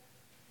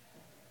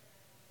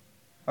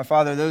Our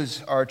Father,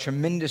 those are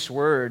tremendous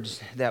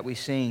words that we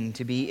sing,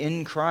 to be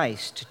in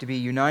Christ, to be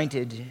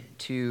united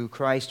to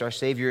Christ our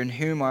Savior, in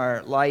whom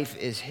our life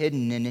is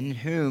hidden and in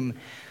whom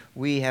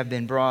we have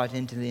been brought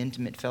into the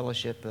intimate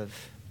fellowship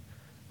of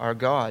our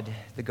God,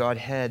 the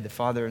Godhead, the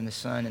Father and the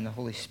Son and the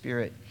Holy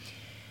Spirit.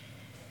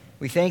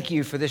 We thank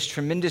you for this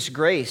tremendous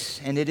grace,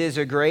 and it is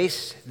a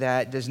grace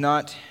that does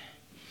not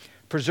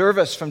preserve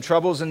us from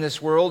troubles in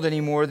this world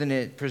any more than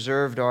it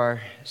preserved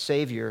our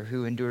Savior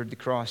who endured the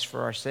cross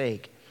for our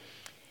sake.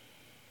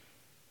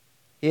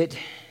 It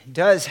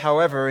does,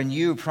 however, and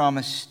you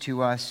promise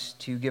to us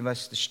to give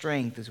us the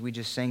strength, as we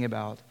just sang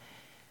about,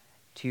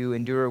 to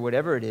endure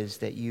whatever it is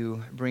that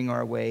you bring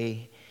our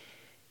way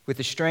with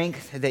the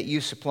strength that you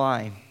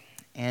supply,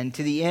 and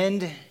to the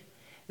end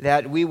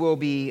that we will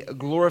be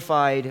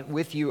glorified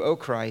with you, O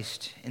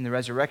Christ, in the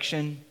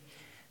resurrection,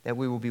 that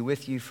we will be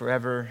with you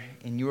forever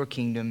in your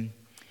kingdom,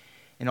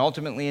 and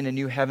ultimately in a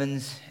new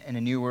heavens and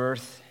a new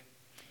earth,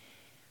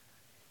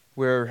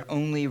 where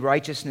only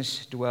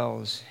righteousness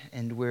dwells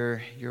and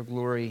where your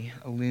glory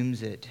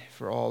illumes it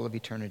for all of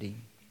eternity.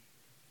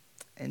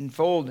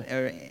 Enlighten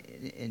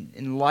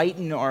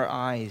our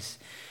eyes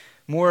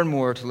more and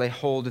more to lay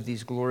hold of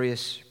these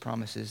glorious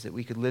promises, that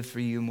we could live for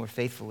you more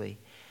faithfully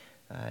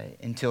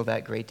until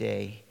that great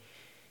day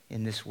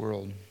in this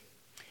world.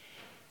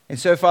 And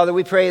so, Father,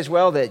 we pray as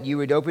well that you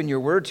would open your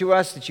word to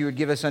us, that you would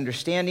give us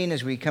understanding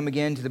as we come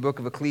again to the book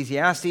of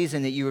Ecclesiastes,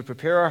 and that you would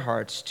prepare our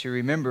hearts to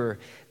remember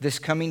this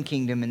coming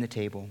kingdom and the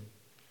table.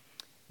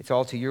 It's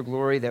all to your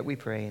glory that we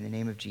pray. In the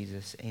name of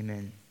Jesus,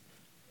 amen.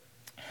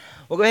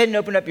 Well, go ahead and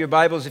open up your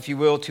Bibles, if you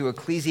will, to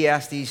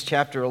Ecclesiastes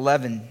chapter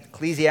 11.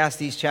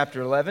 Ecclesiastes chapter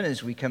 11,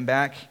 as we come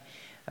back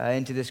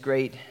into this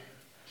great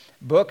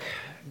book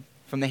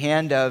from the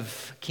hand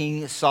of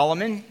King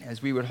Solomon,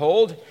 as we would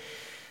hold.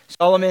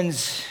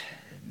 Solomon's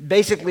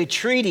basically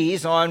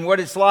treatise on what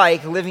it's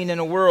like living in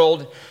a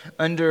world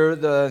under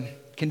the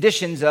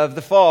conditions of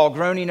the fall,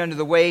 groaning under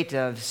the weight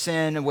of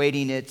sin,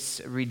 awaiting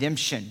its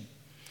redemption.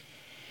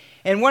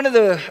 And one of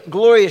the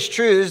glorious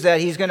truths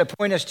that he's going to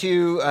point us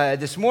to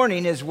this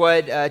morning is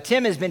what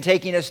Tim has been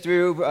taking us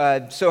through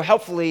so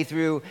helpfully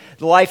through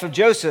the life of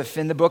Joseph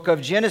in the book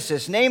of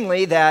Genesis,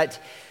 namely that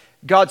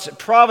God's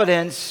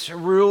providence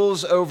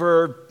rules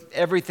over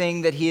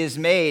everything that he has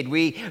made.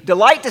 We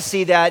delight to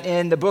see that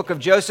in the book of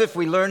Joseph.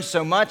 We learn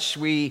so much.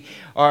 We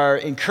are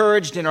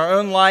encouraged in our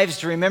own lives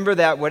to remember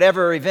that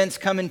whatever events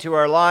come into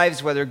our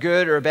lives, whether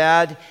good or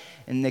bad,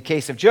 in the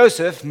case of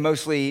Joseph,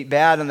 mostly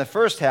bad in the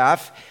first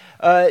half,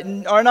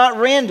 are not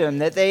random,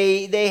 that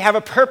they have a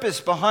purpose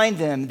behind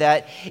them,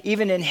 that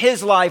even in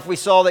his life we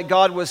saw that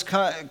God was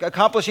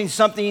accomplishing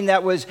something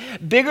that was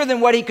bigger than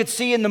what he could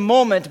see in the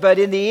moment, but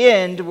in the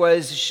end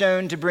was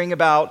shown to bring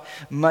about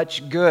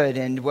much good.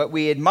 And what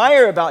we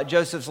admire about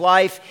Joseph's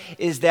life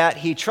is that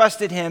he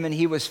trusted him and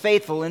he was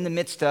faithful in the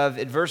midst of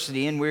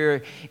adversity, and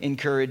we're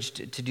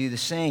encouraged to do the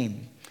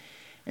same.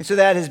 And so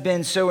that has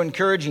been so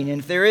encouraging. And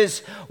if there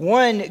is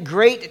one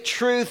great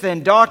truth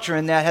and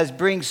doctrine that has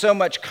bring so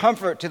much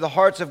comfort to the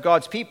hearts of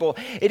God's people,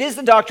 it is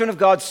the doctrine of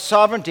God's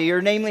sovereignty, or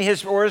namely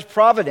his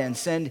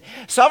providence. And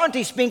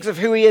sovereignty speaks of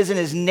who he is in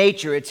his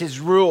nature. It's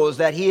his rules,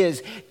 that he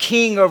is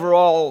king over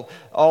all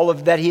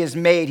of that he has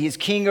made. He is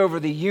king over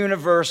the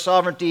universe.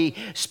 Sovereignty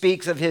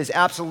speaks of his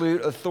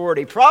absolute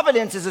authority.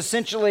 Providence is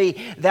essentially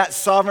that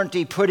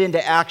sovereignty put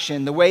into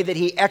action, the way that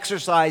he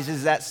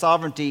exercises that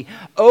sovereignty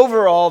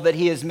over all that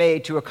he has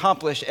made to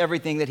accomplish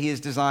everything that he has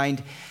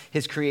designed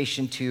his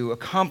creation to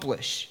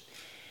accomplish.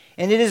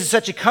 And it is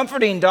such a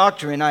comforting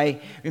doctrine.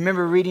 I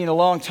remember reading a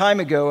long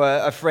time ago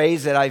a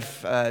phrase that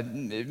I've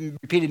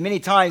repeated many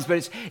times,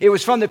 but it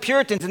was from the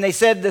Puritans, and they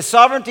said, the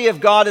sovereignty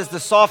of God is the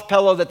soft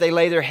pillow that they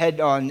lay their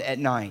head on at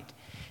night.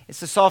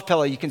 It's the soft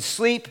pillow. You can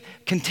sleep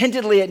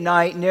contentedly at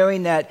night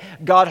knowing that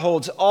God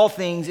holds all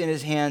things in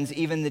his hands,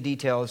 even the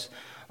details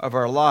of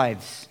our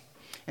lives.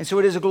 And so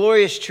it is a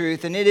glorious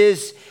truth, and it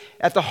is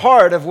at the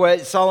heart of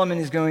what Solomon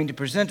is going to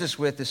present us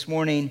with this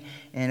morning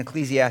in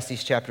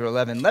Ecclesiastes chapter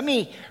 11. Let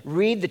me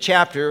read the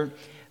chapter,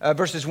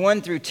 verses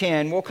 1 through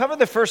 10. We'll cover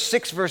the first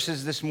 6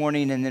 verses this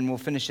morning, and then we'll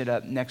finish it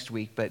up next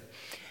week. But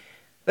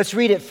let's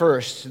read it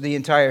first, the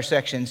entire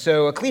section.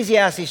 So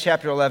Ecclesiastes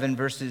chapter 11,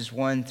 verses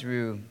 1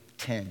 through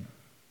 10.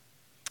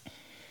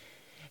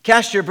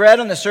 Cast your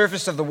bread on the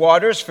surface of the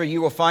waters, for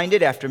you will find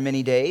it after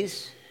many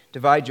days.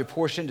 Divide your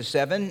portion to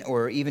 7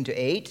 or even to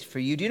 8, for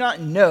you do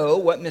not know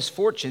what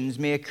misfortunes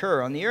may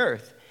occur on the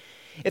earth.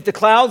 If the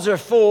clouds are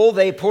full,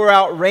 they pour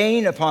out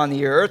rain upon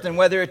the earth, and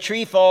whether a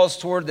tree falls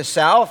toward the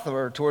south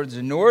or towards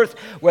the north,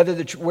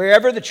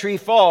 wherever the tree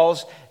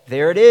falls,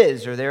 there it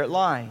is, or there it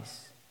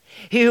lies.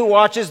 He who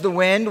watches the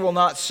wind will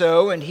not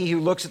sow, and he who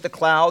looks at the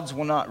clouds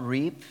will not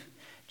reap.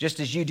 Just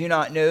as you do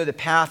not know the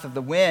path of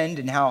the wind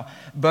and how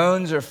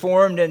bones are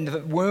formed in the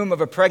womb of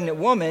a pregnant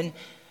woman,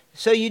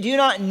 so you do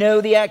not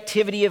know the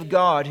activity of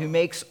God who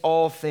makes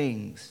all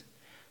things.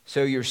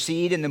 Sow your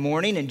seed in the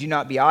morning and do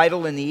not be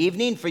idle in the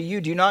evening, for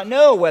you do not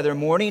know whether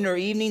morning or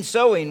evening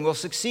sowing will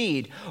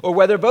succeed, or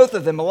whether both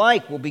of them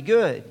alike will be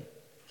good.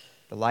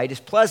 The light is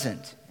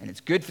pleasant, and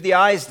it's good for the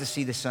eyes to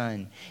see the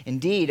sun.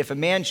 Indeed, if a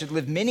man should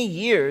live many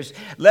years,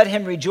 let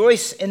him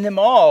rejoice in them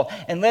all,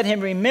 and let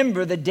him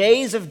remember the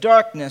days of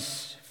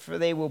darkness, for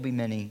they will be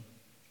many.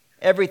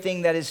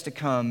 Everything that is to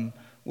come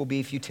will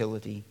be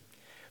futility.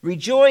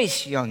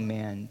 Rejoice, young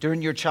man,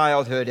 during your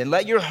childhood, and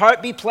let your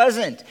heart be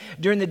pleasant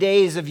during the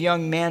days of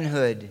young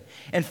manhood.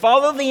 And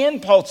follow the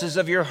impulses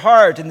of your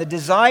heart and the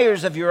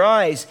desires of your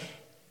eyes,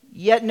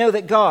 yet know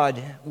that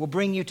God will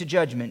bring you to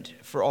judgment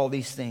for all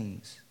these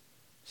things.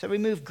 So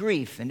remove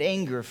grief and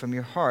anger from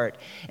your heart,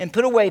 and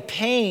put away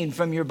pain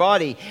from your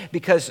body,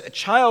 because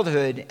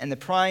childhood and the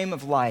prime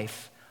of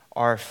life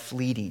are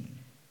fleeting.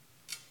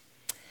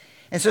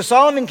 And so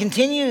Solomon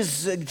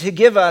continues to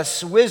give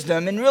us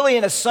wisdom, and really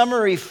in a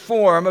summary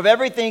form of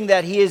everything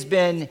that he has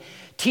been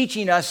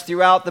teaching us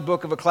throughout the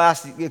book of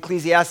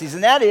Ecclesiastes,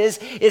 and that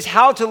is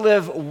how to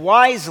live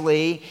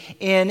wisely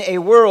in a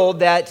world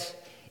that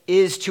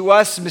is to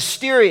us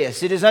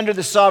mysterious. It is under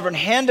the sovereign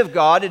hand of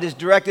God. It is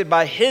directed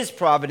by His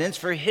providence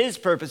for His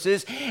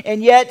purposes.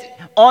 And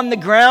yet, on the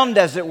ground,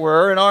 as it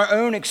were, in our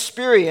own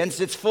experience,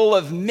 it's full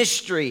of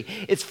mystery.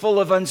 It's full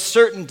of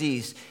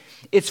uncertainties.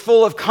 It's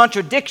full of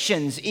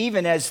contradictions,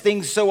 even as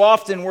things so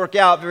often work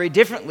out very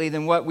differently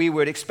than what we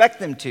would expect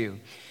them to.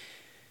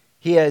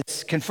 He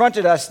has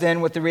confronted us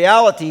then with the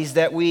realities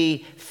that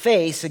we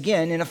face,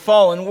 again, in a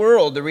fallen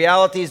world, the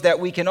realities that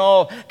we can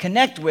all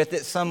connect with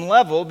at some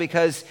level,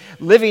 because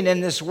living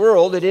in this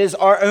world, it is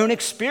our own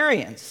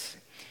experience.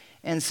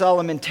 And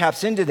Solomon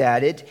taps into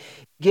that. It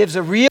gives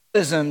a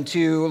realism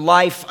to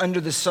life under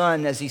the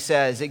sun, as he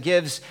says. It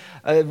gives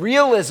a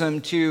realism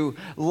to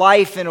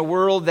life in a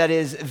world that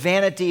is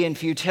vanity and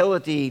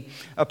futility,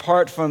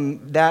 apart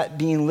from that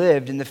being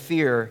lived in the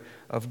fear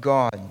of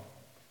God.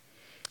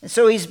 And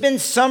so he's been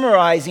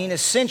summarizing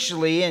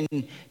essentially in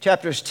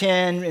chapters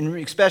 10 and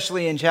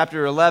especially in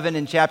chapter 11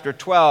 and chapter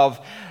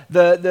 12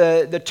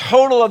 the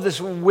total of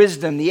this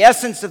wisdom, the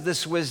essence of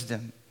this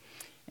wisdom,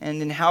 and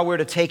then how we're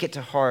to take it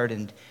to heart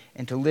and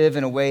to live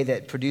in a way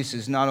that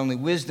produces not only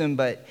wisdom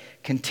but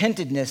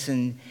contentedness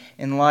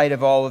in light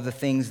of all of the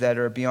things that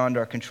are beyond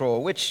our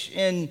control, which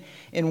in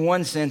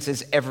one sense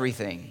is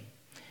everything.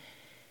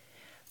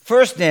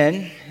 First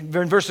then,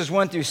 in verses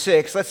 1 through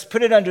 6, let's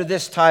put it under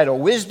this title: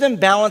 Wisdom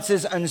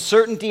balances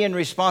uncertainty and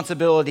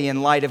responsibility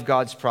in light of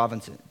God's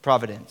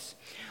providence.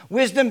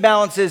 Wisdom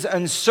balances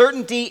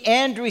uncertainty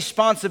and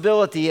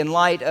responsibility in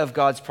light of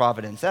God's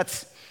providence.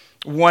 That's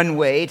one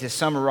way to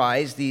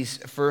summarize these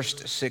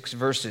first 6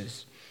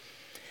 verses.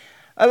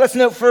 Let's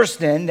note first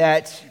then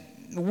that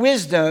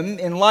wisdom,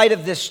 in light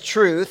of this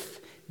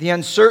truth, the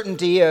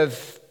uncertainty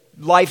of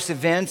life's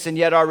events and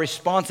yet our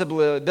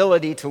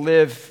responsibility to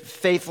live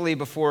faithfully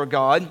before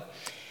God,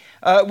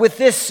 with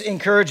this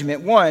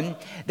encouragement: one,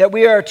 that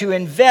we are to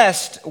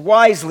invest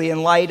wisely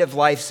in light of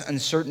life's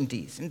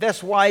uncertainties.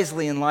 Invest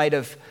wisely in light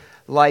of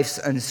life's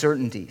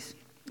uncertainties.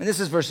 And this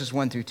is verses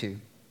 1 through 2.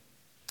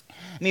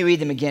 Let me read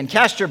them again.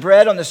 Cast your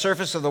bread on the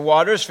surface of the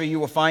waters, for you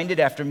will find it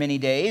after many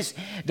days.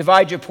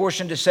 Divide your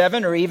portion to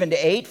 7 or even to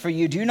 8, for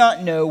you do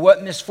not know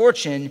what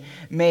misfortune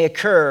may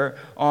occur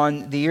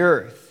on the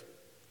earth.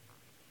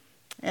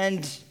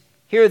 And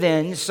here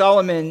then,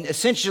 Solomon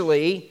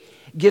essentially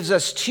gives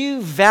us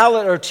two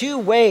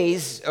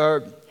ways,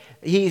 or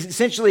he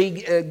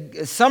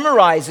essentially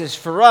summarizes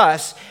for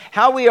us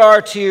how we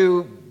are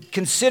to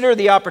consider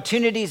the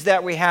opportunities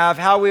that we have,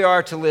 how we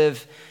are to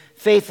live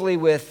faithfully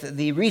with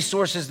the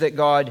resources that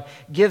God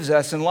gives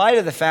us in light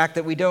of the fact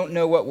that we don't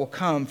know what will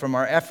come from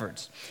our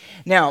efforts.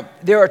 Now,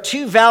 there are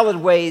 2 valid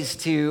ways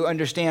to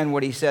understand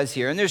what he says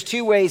here, and there's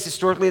 2 ways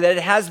historically that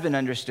it has been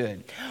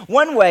understood.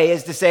 One way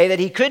is to say that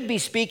he could be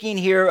speaking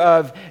here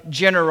of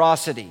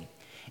generosity.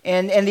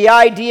 And the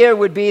idea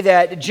would be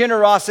that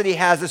generosity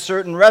has a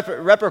certain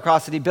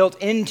reciprocity built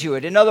into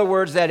it. In other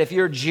words, that if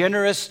you're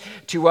generous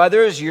to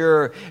others,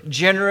 you're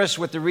generous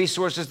with the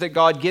resources that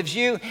God gives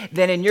you,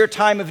 then in your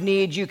time of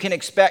need, you can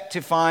expect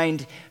to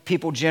find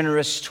people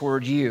generous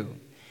toward you.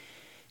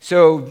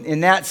 So in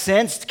that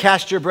sense,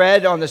 cast your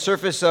bread on the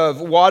surface of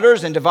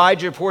waters and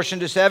divide your portion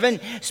to 7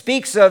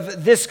 speaks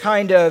of this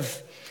kind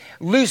of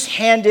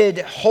loose-handed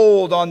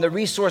hold on the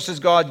resources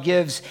God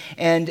gives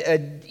and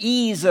an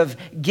ease of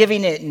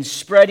giving it and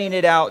spreading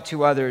it out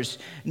to others,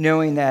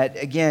 knowing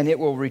that, again, it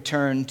will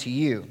return to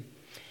you.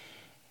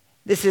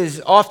 This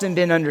has often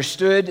been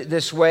understood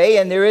this way,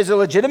 and there is a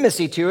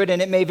legitimacy to it,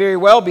 and it may very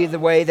well be the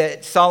way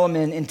that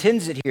Solomon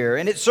intends it here.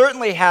 And it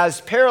certainly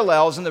has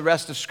parallels in the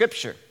rest of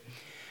Scripture.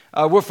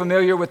 We're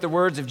familiar with the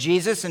words of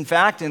Jesus. In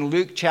fact, in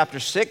Luke chapter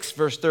 6,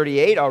 verse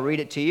 38, I'll read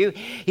it to you.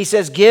 He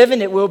says, "Give,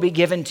 and it will be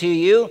given to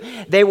you.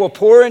 They will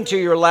pour into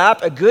your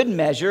lap a good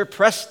measure,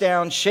 pressed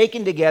down,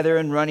 shaken together,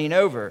 and running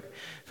over.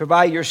 For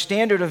by your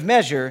standard of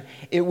measure,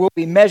 it will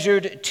be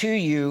measured to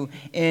you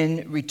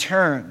in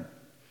return."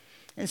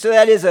 And so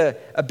that is a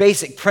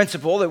basic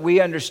principle that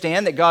we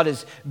understand that God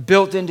has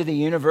built into the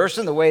universe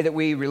and the way that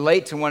we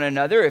relate to one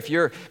another. If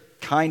you're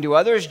kind to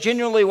others,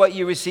 generally what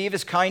you receive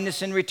is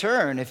kindness in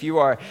return. If you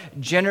are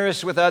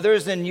generous with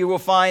others, then you will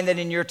find that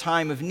in your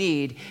time of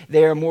need,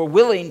 they are more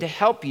willing to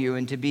help you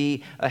and to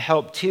be a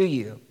help to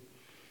you.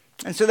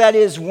 And so that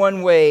is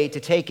one way to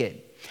take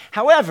it.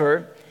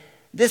 However,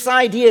 this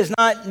idea is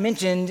not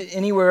mentioned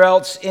anywhere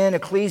else in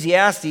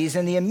Ecclesiastes,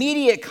 and the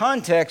immediate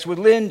context would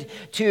lend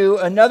to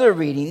another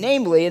reading,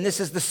 namely, and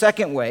this is the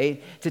second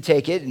way to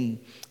take it, and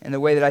the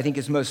way that I think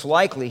is most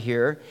likely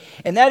here,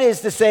 and that is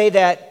to say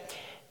that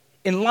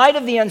in light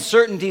of the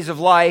uncertainties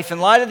of life, in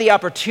light of the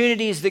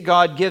opportunities that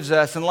God gives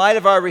us, in light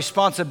of our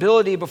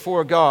responsibility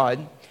before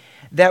God,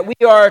 that we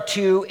are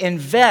to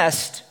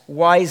invest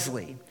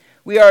wisely.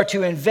 We are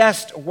to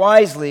invest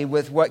wisely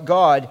with what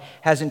God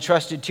has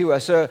entrusted to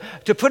us. So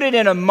to put it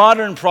in a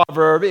modern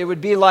proverb, it would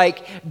be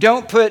like,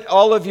 don't put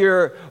all of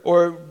your,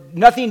 or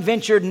nothing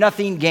ventured,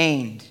 nothing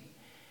gained.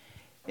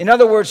 In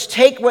other words,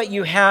 take what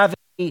you have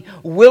and be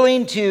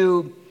willing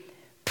to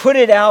put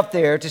it out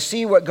there to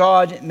see what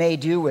God may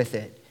do with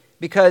it.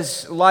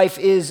 Because life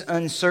is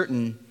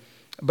uncertain,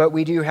 but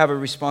we do have a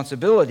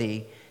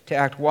responsibility to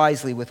act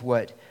wisely with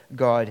what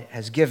God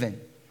has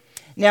given.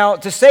 Now,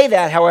 to say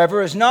that,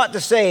 however, is not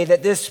to say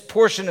that this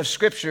portion of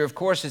Scripture, of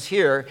course, is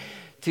here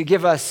to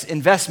give us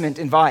investment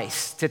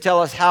advice, to tell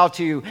us how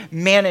to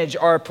manage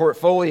our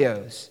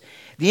portfolios.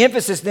 The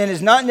emphasis then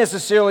is not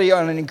necessarily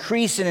on an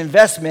increase in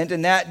investment,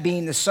 and that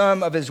being the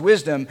sum of his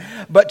wisdom,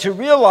 but to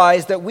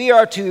realize that we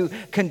are to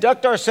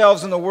conduct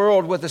ourselves in the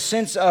world with a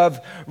sense of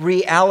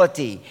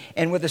reality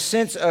and with a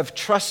sense of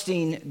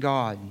trusting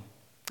God.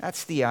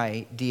 That's the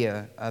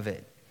idea of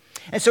it.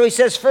 And so he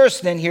says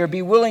first then here,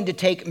 be willing to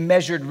take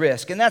measured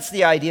risk. And that's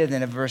the idea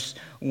then of verse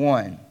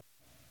 1.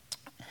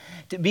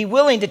 To be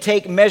willing to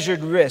take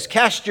measured risk.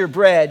 Cast your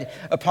bread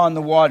upon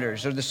the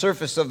waters, or the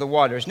surface of the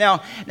waters.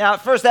 Now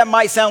at first that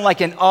might sound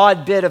like an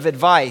odd bit of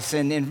advice.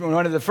 And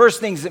one of the first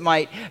things that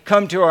might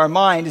come to our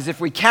mind is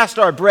if we cast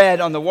our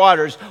bread on the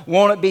waters,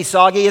 won't it be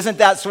soggy? Isn't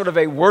that sort of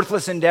a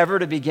worthless endeavor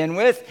to begin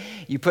with?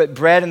 You put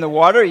bread in the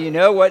water, you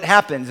know what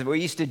happens.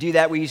 We used to do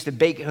that. We used to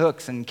bake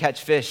hooks and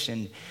catch fish,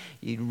 and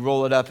you'd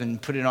roll it up and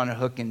put it on a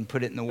hook and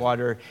put it in the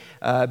water.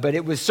 But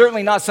it was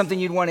certainly not something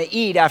you'd want to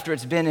eat after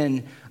it's been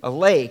in a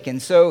lake.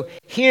 And so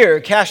here,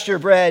 cast your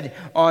bread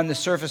on the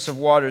surface of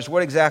waters.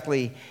 What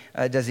exactly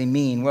does he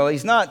mean? Well,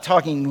 he's not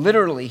talking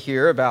literally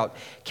here about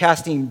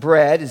casting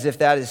bread as if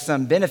that is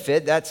some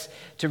benefit. That's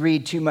to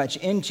read too much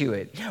into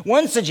it.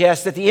 One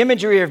suggests that the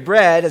imagery of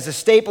bread as a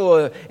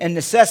staple and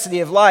necessity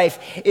of life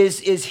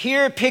is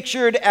here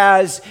pictured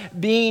as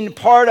being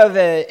part of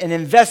an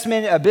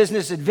investment, a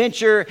business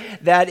adventure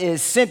that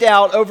is sent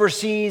out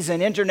overseas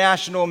in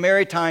international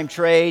maritime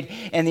trade.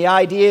 And the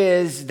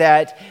idea is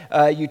that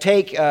you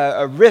take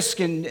a risk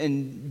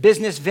in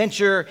business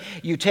venture,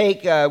 you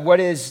take what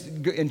is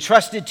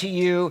entrusted to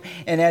you,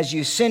 and as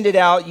you send it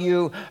out,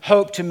 you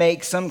hope to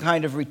make some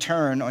kind of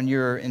return on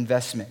your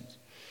investment.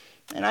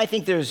 And I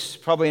think there's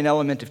probably an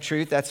element of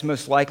truth. That's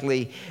most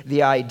likely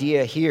the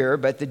idea here.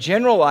 But the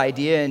general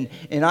idea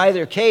in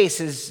either case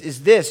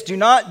is this: do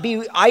not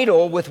be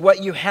idle with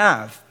what you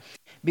have.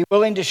 Be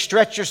willing to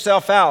stretch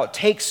yourself out,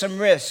 take some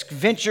risk,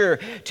 venture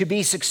to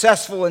be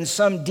successful in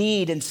some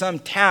deed, in some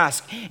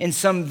task, in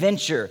some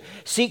venture.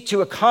 Seek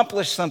to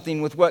accomplish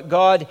something with what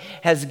God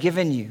has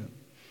given you.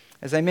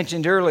 As I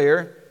mentioned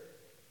earlier,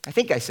 I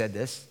think I said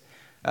this,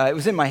 it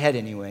was in my head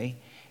anyway,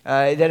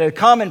 that a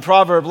common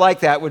proverb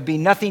like that would be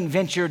nothing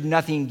ventured,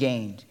 nothing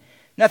gained.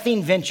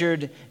 Nothing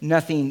ventured,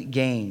 nothing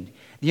gained.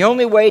 The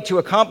only way to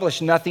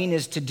accomplish nothing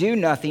is to do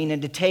nothing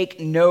and to take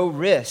no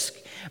risk.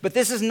 But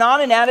this is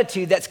not an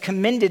attitude that's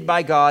commended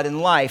by God in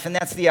life, and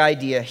that's the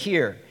idea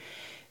here.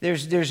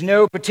 There's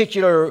no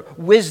particular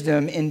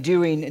wisdom in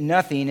doing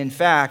nothing. In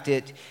fact,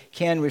 it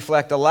can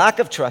reflect a lack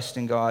of trust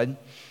in God,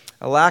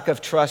 a lack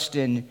of trust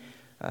in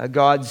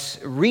God's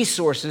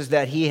resources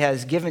that he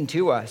has given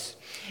to us.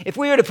 If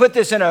we were to put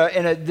this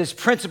this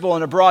principle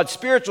in a broad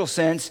spiritual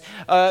sense,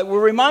 we're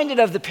reminded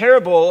of the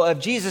parable of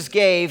Jesus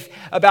gave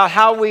about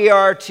how we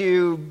are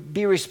to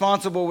be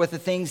responsible with the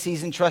things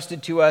he's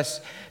entrusted to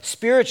us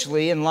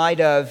spiritually in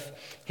light of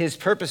his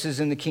purposes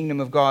in the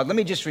kingdom of God. Let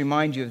me just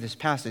remind you of this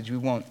passage. We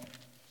won't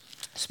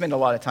spend a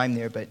lot of time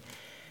there, but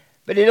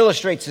it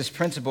illustrates this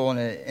principle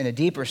in a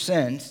deeper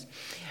sense.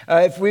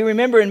 If we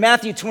remember in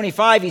Matthew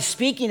 25, he's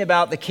speaking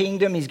about the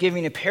kingdom. He's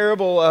giving a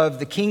parable of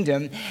the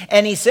kingdom.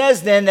 And he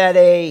says then that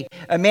a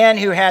man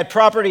who had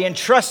property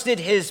entrusted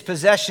his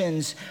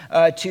possessions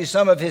to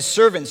some of his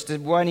servants. To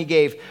one he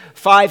gave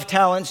 5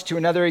 talents, to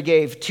another he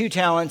gave 2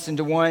 talents, and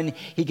to one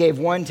he gave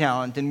 1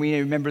 talent. And we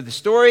remember the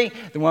story.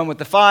 The one with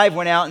the 5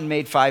 went out and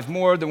made 5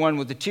 more. The one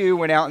with the 2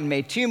 went out and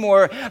made 2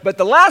 more. But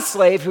the last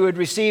slave, who had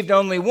received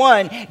only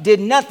 1, did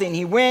nothing.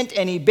 He went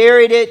and he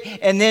buried it.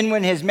 And then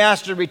when his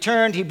master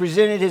returned, he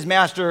presented his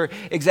master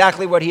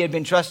exactly what he had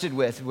been trusted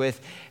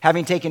with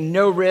having taken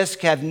no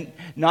risk,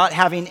 not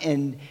having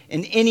in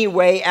any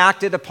way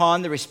acted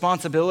upon the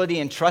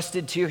responsibility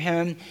entrusted to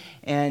him,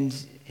 and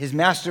his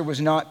master was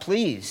not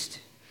pleased.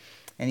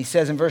 And he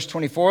says in verse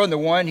 24, and the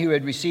one who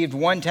had received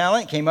 1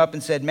 talent came up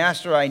and said,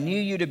 Master, I knew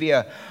you to be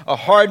a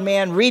hard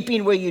man,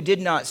 reaping where you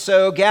did not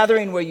sow,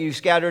 gathering where you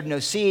scattered no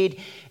seed.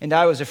 And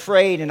I was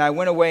afraid, and I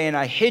went away, and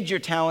I hid your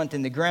talent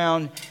in the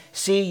ground.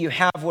 See, you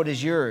have what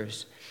is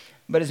yours.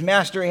 But his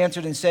master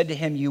answered and said to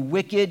him, You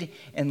wicked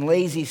and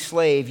lazy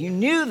slave, you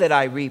knew that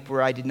I reap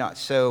where I did not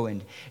sow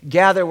and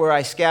gather where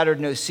I scattered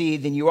no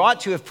seed. Then you ought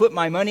to have put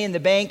my money in the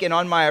bank, and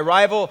on my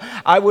arrival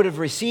I would have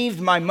received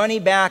my money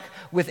back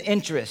with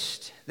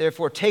interest.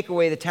 Therefore take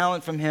away the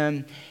talent from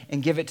him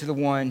and give it to the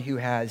one who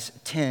has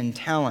 10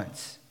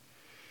 talents.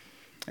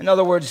 In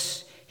other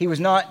words, he was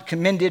not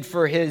commended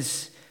for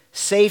his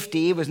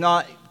safety. He was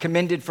not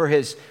commended for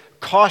his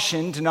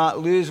caution to not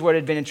lose what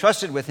had been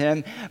entrusted with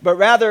him, but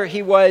rather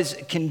he was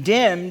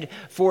condemned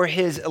for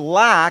his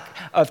lack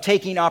of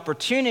taking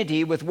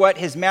opportunity with what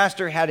his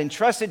master had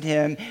entrusted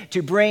him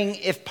to bring,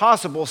 if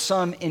possible,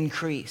 some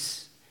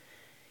increase.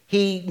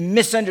 He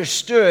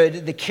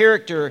misunderstood the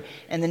character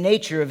and the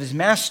nature of his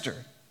master.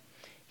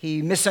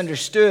 He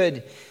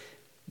misunderstood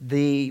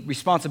the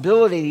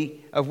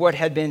responsibility of what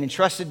had been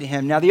entrusted to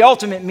him. Now, the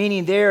ultimate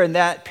meaning there in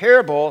that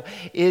parable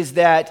is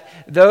that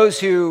those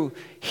who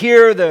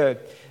hear the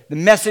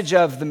message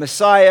of the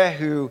Messiah,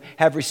 who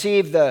have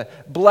received the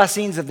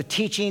blessings of the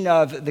teaching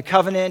of the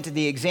covenant,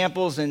 the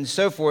examples and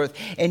so forth,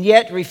 and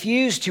yet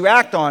refuse to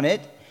act on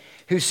it,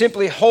 who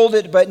simply hold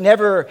it but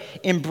never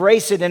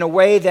embrace it in a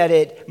way that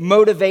it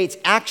motivates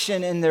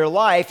action in their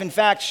life, in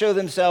fact, show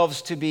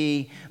themselves to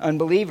be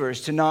unbelievers,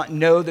 to not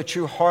know the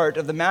true heart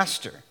of the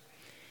Master,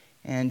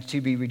 and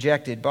to be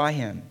rejected by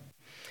him.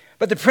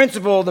 But the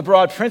principle, the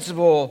broad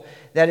principle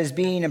that is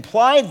being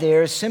implied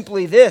there is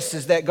simply this,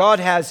 is that God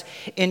has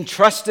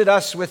entrusted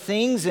us with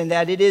things and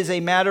that it is a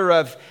matter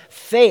of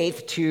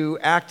faith to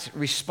act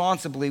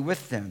responsibly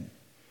with them.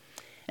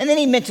 And then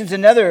he mentions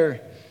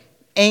another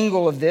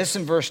angle of this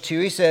in verse 2.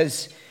 He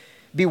says,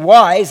 be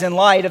wise in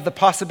light of the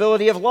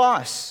possibility of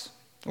loss.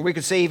 Or we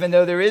could say even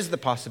though there is the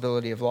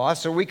possibility of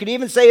loss, or we could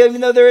even say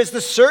even though there is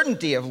the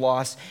certainty of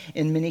loss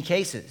in many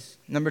cases.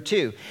 Number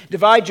 2,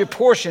 divide your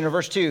portion, or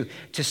verse 2,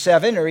 to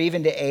 7 or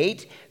even to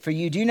 8, for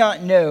you do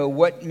not know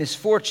what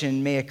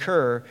misfortune may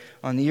occur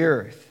on the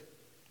earth.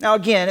 Now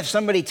again, if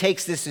somebody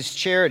takes this as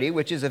charity,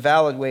 which is a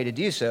valid way to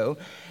do so,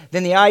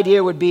 then the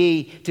idea would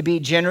be to be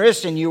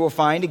generous, and you will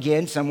find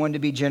again someone to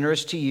be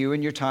generous to you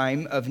in your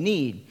time of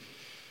need.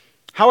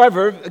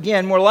 However,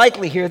 again, more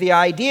likely here, the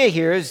idea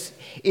here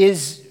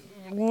is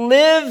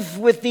live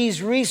with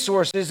these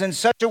resources in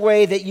such a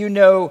way that you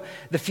know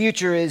the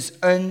future is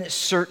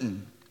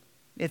uncertain.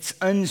 It's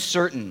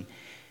uncertain.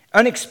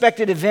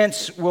 Unexpected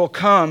events will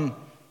come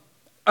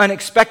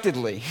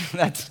unexpectedly.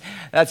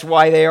 That's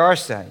why they are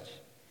such.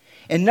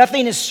 And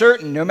nothing is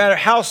certain, no matter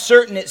how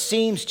certain it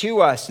seems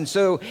to us. And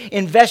so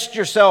invest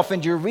yourself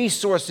and your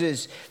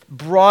resources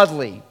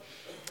broadly.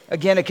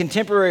 Again, a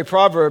contemporary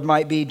proverb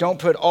might be, don't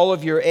put all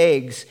of your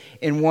eggs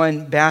in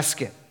one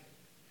basket.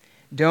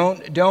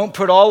 Don't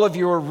put all of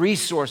your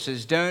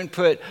resources, don't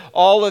put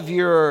all of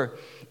your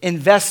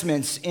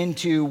investments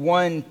into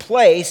one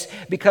place,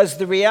 because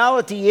the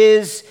reality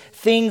is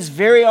things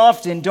very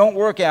often don't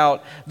work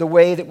out the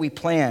way that we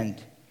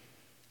planned.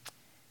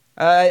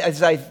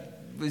 As I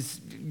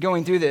was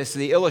going through this,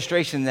 the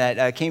illustration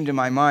that came to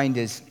my mind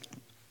is,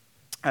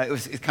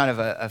 it's kind of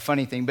a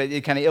funny thing, but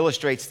it kind of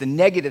illustrates the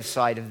negative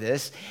side of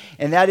this.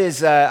 And that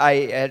is,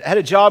 I had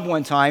a job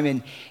one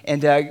time,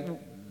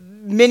 and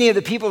many of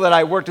the people that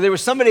I worked with, there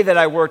was somebody that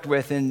I worked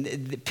with, and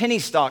the penny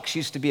stocks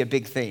used to be a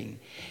big thing.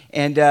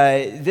 And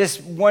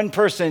this one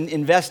person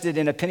invested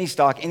in a penny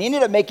stock and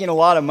ended up making a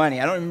lot of money.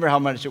 I don't remember how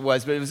much it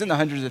was, but it was in the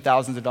hundreds of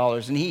thousands of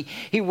dollars. And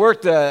he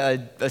worked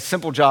a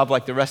simple job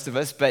like the rest of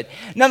us, but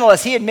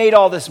nonetheless, he had made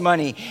all this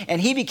money, and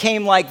he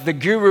became like the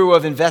guru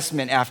of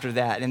investment after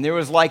that. And there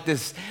was like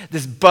this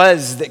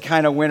buzz that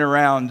kind of went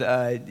around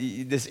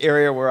this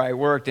area where I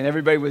worked, and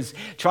everybody was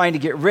trying to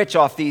get rich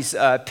off these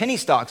penny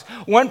stocks.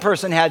 One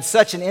person had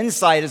such an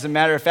insight, as a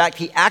matter of fact,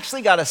 he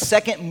actually got a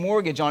second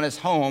mortgage on his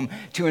home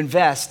to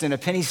invest in a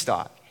penny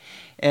stock.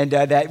 And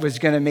that was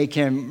going to make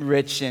him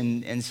rich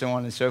and so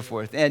on and so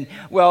forth. And,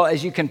 well,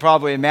 as you can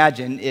probably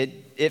imagine,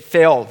 it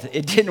failed.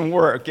 It didn't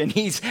work. And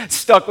he's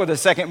stuck with a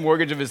second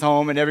mortgage of his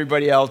home, and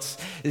everybody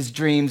else's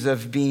dreams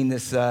of being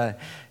this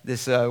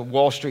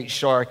Wall Street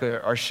shark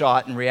are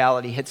shot, and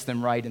reality hits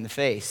them right in the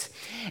face.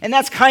 And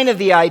that's kind of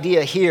the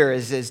idea here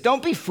is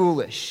don't be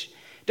foolish.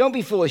 Don't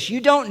be foolish.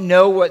 You don't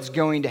know what's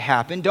going to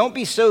happen. Don't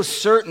be so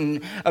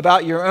certain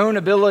about your own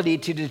ability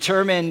to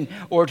determine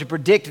or to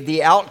predict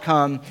the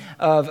outcome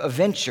of a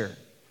venture.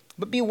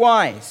 But be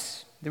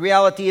wise. The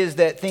reality is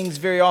that things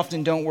very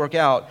often don't work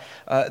out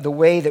the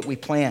way that we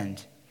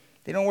planned.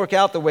 They don't work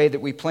out the way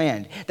that we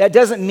planned. That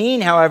doesn't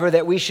mean, however,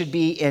 that we should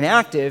be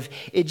inactive.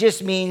 It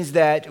just means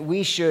that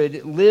we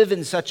should live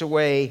in such a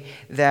way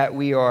that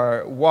we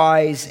are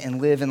wise and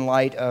live in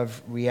light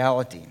of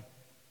reality.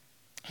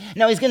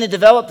 Now, he's going to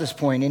develop this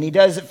point, and he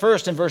does it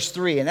first in verse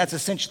 3, and that's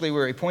essentially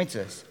where he points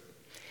us.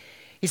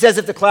 He says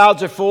if the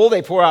clouds are full,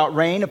 they pour out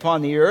rain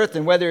upon the earth,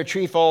 and whether a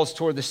tree falls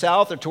toward the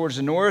south or towards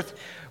the north,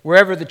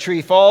 wherever the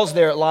tree falls,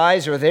 there it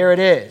lies, or there it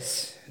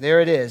is.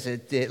 There it is.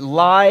 It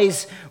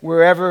lies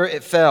wherever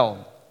it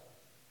fell.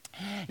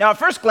 Now, at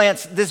first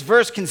glance, this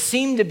verse can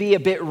seem to be a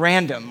bit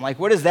random. Like,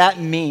 what does that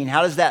mean?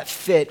 How does that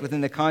fit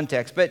within the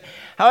context? But,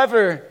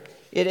 however,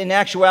 it in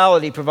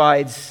actuality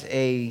provides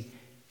a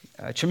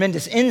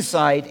tremendous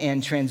insight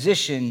and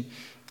transition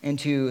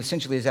into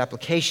essentially his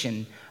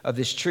application of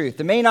this truth.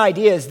 The main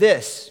idea is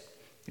this.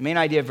 The main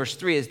idea of verse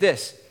 3 is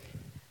this.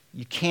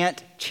 You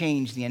can't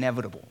change the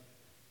inevitable.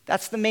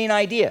 That's the main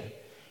idea.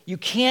 You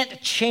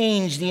can't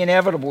change the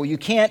inevitable. You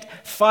can't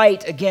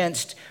fight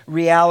against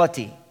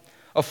reality.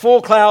 A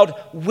full cloud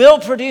will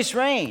produce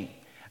rain.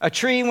 A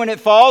tree, when it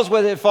falls,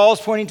 whether it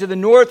falls pointing to the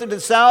north or to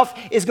the south,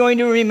 is going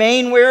to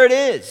remain where it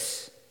is.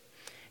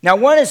 Now,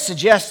 one has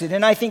suggested,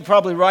 and I think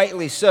probably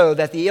rightly so,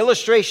 that the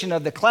illustration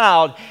of the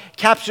cloud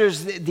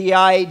captures the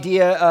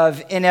idea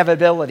of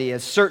inevitability,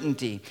 as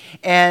certainty.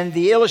 And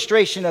the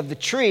illustration of the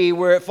tree,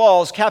 where it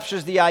falls,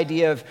 captures the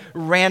idea of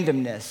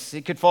randomness.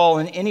 It could fall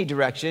in any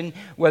direction,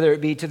 whether it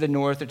be to the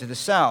north or to the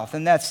south.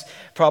 And that's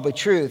probably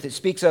truth. It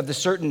speaks of the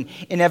certain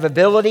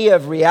inevitability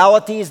of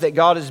realities that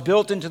God has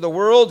built into the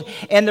world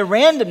and the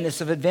randomness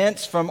of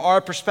events from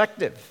our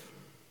perspective.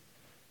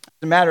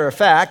 As a matter of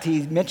fact,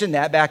 he mentioned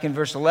that back in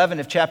verse 11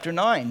 of chapter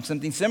 9,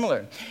 something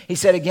similar. He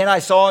said, again, I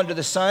saw under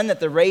the sun that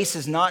the race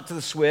is not to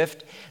the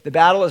swift, the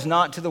battle is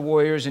not to the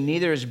warriors, and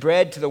neither is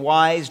bread to the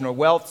wise, nor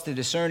wealth to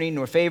discerning,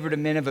 nor favor to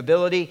men of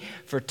ability,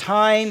 for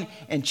time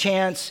and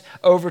chance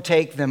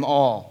overtake them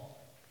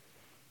all.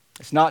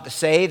 It's not to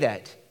say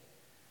that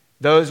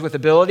those with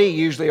ability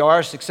usually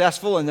are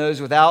successful and those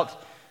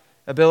without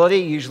ability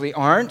usually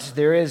aren't.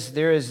 There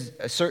is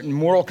a certain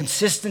moral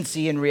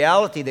consistency in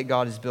reality that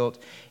God has built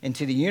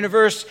into the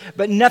universe,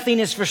 but nothing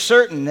is for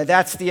certain.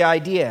 That's the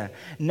idea.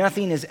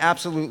 Nothing is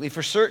absolutely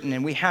for certain,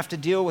 and we have to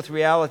deal with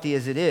reality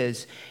as it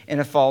is in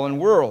a fallen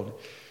world,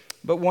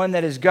 but one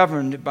that is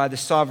governed by the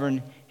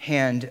sovereign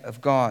hand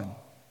of God.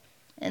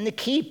 And the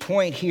key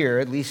point here,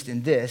 at least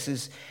in this,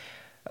 is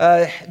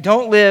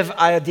don't live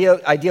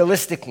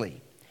idealistically.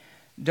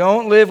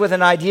 Don't live with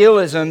an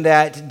idealism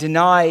that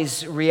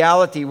denies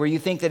reality, where you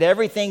think that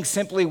everything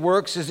simply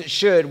works as it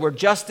should, where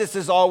justice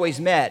is always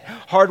met,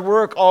 hard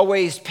work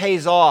always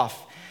pays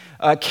off,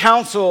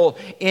 counsel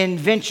in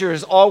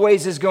ventures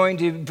always is going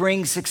to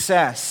bring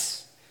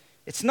success.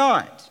 It's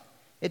not.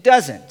 It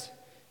doesn't.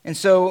 And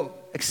so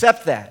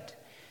accept that.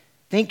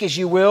 Think as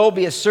you will,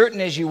 be as certain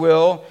as you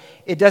will.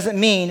 It doesn't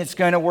mean it's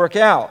going to work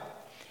out.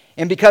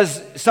 And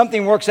because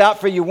something works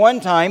out for you one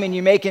time and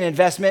you make an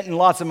investment in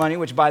lots of money,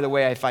 which, by the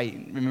way, if I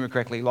remember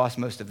correctly, lost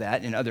most of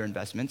that in other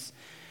investments,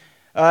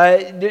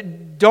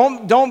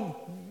 don't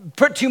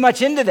put too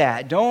much into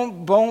that.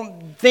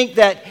 Don't think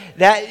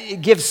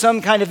that gives some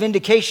kind of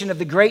indication of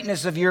the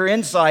greatness of your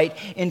insight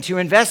into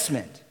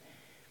investment.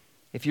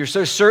 If you're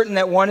so certain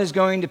that one is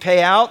going to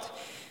pay out,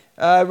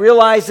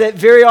 realize that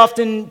very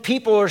often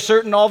people are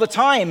certain all the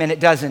time and it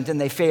doesn't, and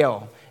they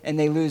fail and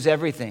they lose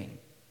everything.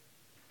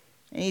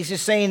 And he's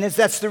just saying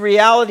that's the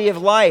reality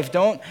of life.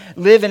 Don't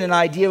live in an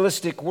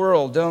idealistic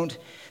world. Don't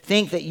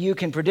think that you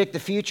can predict the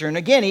future. And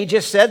again, he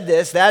just said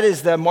this. That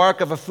is the mark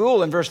of a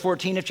fool in verse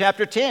 14 of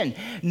chapter 10.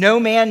 No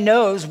man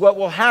knows what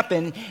will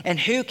happen, and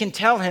who can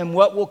tell him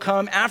what will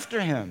come after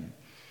him?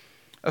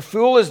 A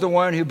fool is the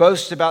one who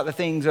boasts about the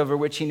things over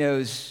which he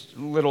knows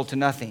little to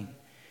nothing,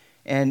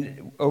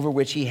 and over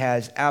which he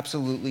has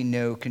absolutely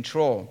no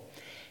control.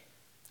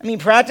 I mean,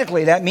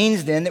 practically, that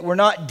means then that we're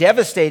not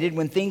devastated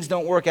when things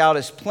don't work out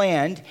as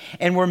planned,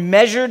 and we're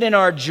measured in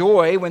our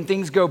joy when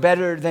things go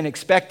better than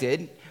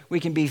expected.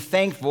 We can be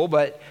thankful,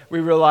 but we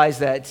realize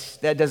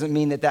that doesn't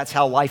mean that that's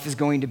how life is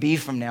going to be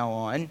from now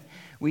on.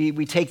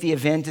 We take the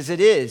event as it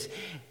is.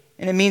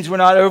 And it means we're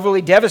not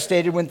overly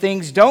devastated when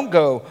things don't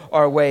go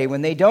our way,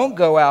 when they don't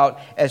go out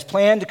as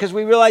planned, because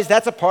we realize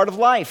that's a part of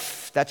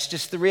life. That's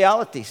just the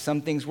reality.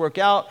 Some things work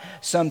out,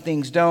 some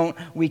things don't.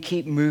 We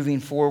keep moving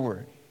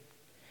forward.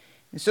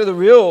 And so the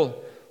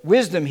real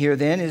wisdom here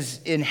then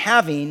is in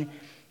having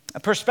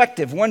a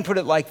perspective. One put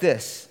it like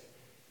this.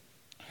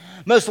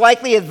 Most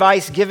likely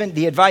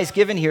the advice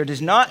given here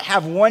does not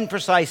have one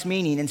precise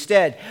meaning.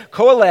 Instead,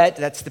 Kohelet,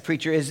 that's the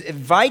preacher, is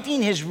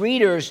inviting his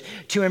readers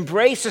to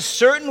embrace a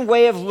certain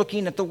way of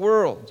looking at the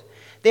world.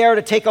 They are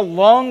to take a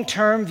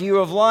long-term view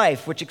of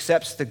life, which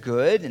accepts the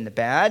good and the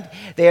bad.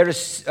 They are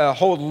to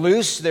hold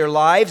loose their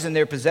lives and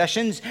their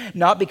possessions,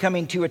 not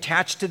becoming too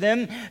attached to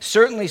them.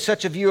 Certainly,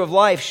 such a view of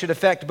life should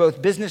affect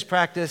both business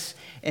practice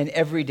and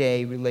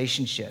everyday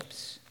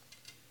relationships.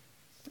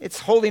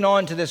 It's holding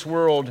on to this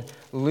world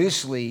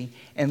loosely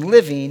and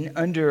living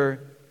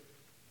under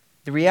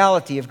the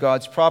reality of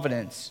God's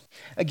providence.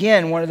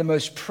 Again, one of the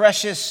most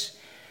precious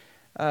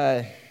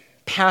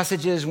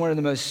passages, one of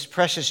the most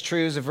precious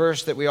truths, a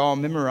verse that we all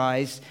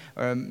memorize,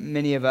 or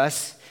many of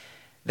us,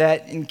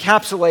 that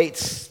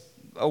encapsulates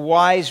a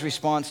wise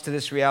response to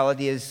this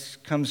reality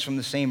comes from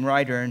the same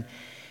writer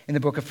in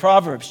the book of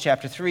Proverbs,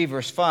 chapter 3,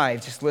 verse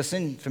 5. Just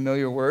listen,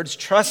 familiar words.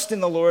 Trust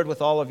in the Lord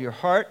with all of your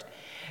heart,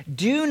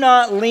 Do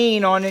not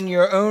lean on in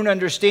your own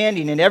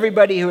understanding. And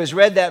everybody who has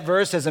read that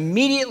verse has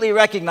immediately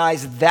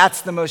recognized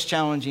that's the most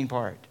challenging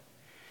part.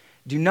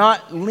 Do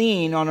not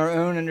lean on our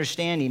own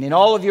understanding. In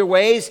all of your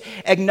ways,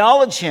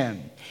 acknowledge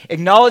him.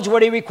 Acknowledge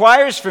what he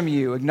requires from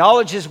you.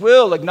 Acknowledge his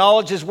will.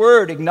 Acknowledge his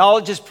word.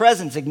 Acknowledge his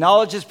presence.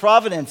 Acknowledge his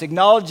providence.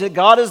 Acknowledge that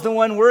God is the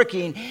one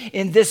working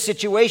in this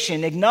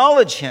situation.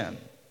 Acknowledge him.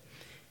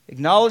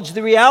 Acknowledge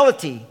the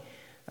reality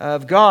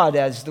of God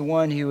as the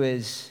one who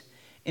is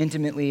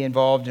intimately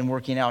involved in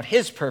working out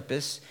his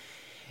purpose.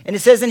 And it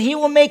says, and he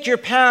will make your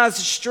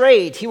paths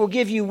straight. He will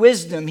give you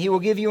wisdom. He will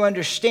give you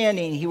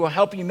understanding. He will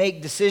help you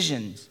make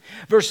decisions.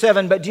 Verse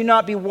 7, but do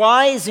not be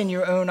wise in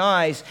your own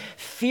eyes.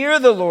 Fear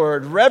the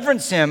Lord.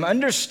 Reverence him.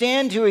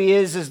 Understand who he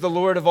is as the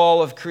Lord of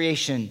all of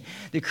creation,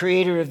 the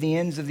creator of the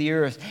ends of the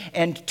earth.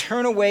 And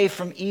turn away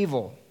from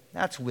evil.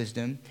 That's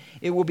wisdom.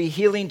 It will be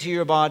healing to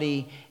your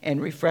body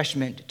and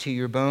refreshment to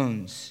your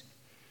bones.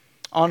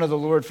 Honor the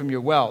Lord from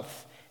your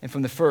wealth and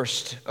from the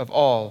first of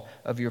all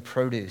of your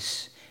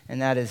produce.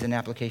 And that is an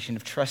application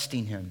of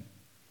trusting him.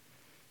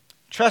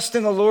 Trust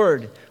in the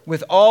Lord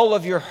with all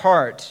of your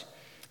heart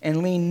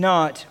and lean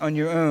not on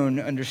your own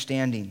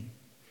understanding.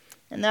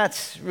 And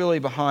that's really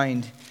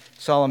behind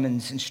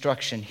Solomon's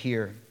instruction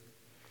here.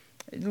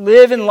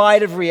 Live in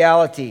light of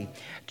reality.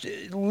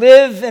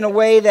 Live in a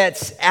way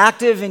that's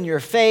active in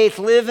your faith.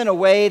 Live in a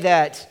way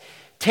that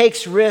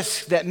takes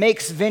risks, that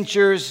makes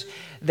ventures,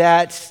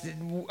 that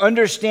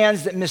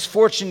understands that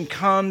misfortune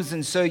comes,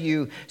 and so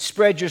you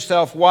spread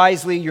yourself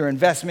wisely, your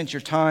investments,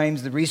 your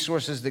times, the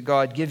resources that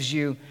God gives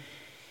you,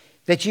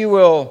 that you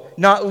will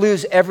not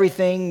lose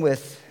everything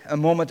with a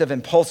moment of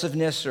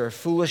impulsiveness or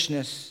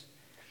foolishness,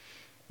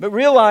 but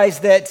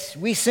realize that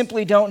we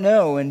simply don't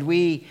know, and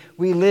we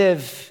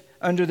live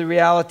under the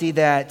reality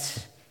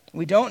that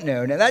we don't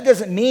know. Now, that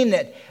doesn't mean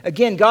that,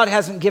 again, God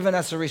hasn't given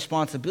us a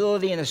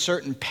responsibility and a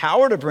certain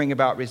power to bring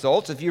about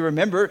results. If you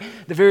remember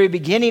the very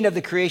beginning of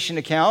the creation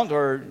account,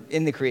 or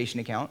in the creation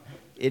account,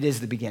 it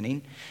is the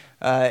beginning,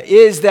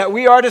 is that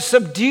we are to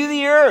subdue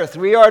the earth.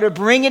 We are to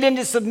bring it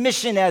into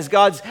submission as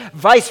God's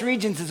vice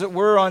regents, as it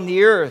were, on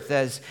the earth,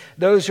 as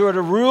those who are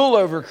to rule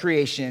over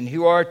creation,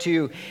 who are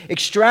to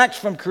extract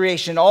from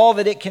creation all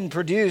that it can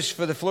produce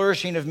for the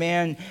flourishing of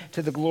man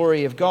to the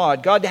glory of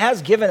God. God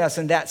has given us,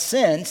 in that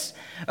sense,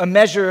 a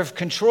measure of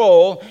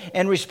control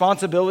and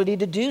responsibility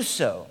to do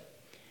so.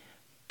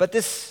 But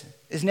this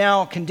is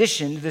now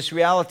conditioned, this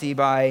reality,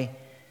 by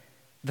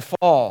the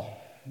fall,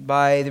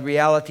 by the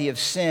reality of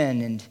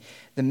sin and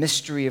the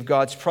mystery of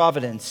God's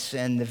providence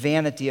and the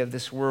vanity of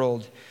this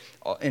world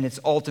in its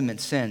ultimate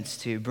sense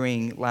to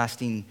bring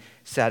lasting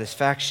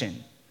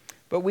satisfaction.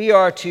 But we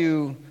are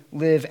to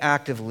live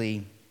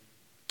actively,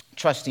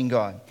 trusting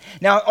God.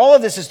 Now, all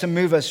of this is to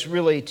move us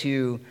really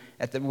to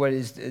what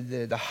is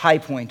the high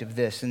point of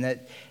this, and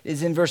that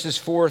is in verses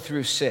 4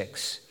 through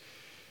 6.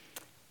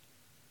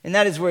 And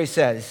that is where he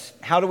says,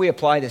 how do we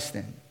apply this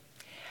then?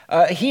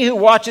 He who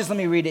watches, let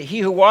me read it. He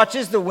who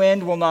watches the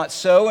wind will not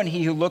sow, and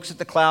he who looks at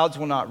the clouds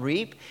will not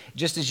reap.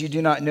 Just as you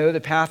do not know the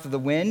path of the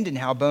wind and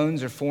how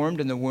bones are formed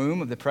in the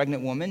womb of the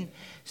pregnant woman,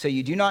 so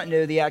you do not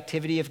know the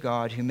activity of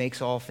God who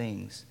makes all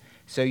things.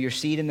 Sow your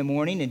seed in the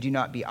morning and do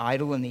not be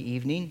idle in the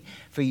evening,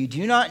 for you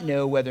do not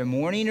know whether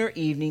morning or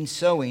evening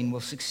sowing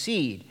will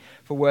succeed,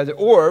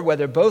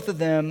 whether both of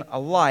them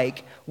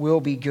alike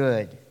will be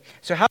good.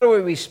 So how do we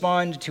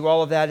respond to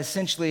all of that?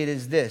 Essentially, it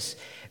is this.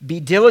 Be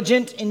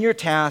diligent in your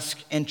task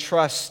and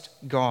trust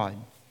God.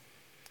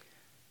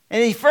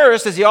 And he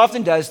first, as he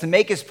often does, to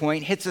make his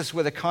point, hits us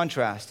with a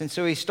contrast. And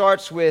so he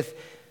starts with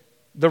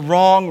the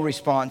wrong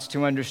response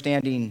to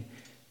understanding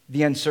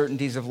the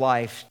uncertainties of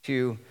life,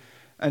 to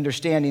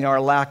understanding our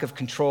lack of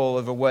control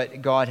over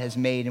what God has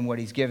made and what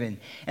he's given.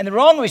 And the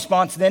wrong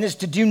response then is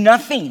to do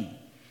nothing,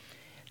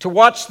 to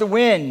watch the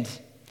wind,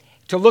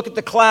 to look at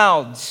the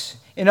clouds.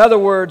 In other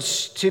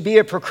words, to be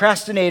a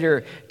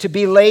procrastinator, to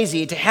be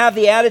lazy, to have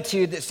the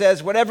attitude that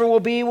says, whatever will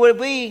be, will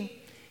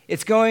be.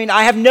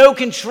 I have no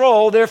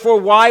control, therefore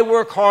why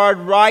work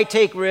hard, why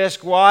take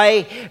risk,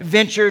 why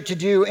venture to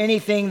do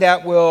anything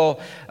that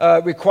will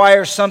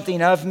require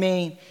something of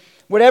me?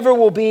 Whatever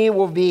will be,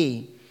 will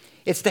be.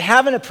 It's to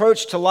have an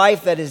approach to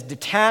life that is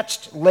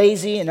detached,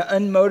 lazy, and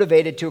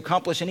unmotivated to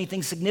accomplish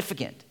anything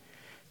significant,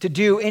 to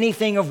do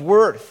anything of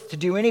worth, to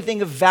do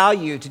anything of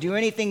value, to do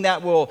anything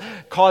that will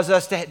cause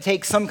us to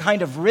take some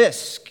kind of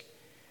risk,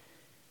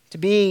 to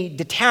be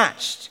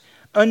detached,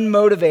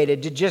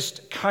 unmotivated, to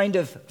just kind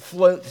of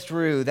float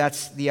through.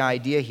 That's the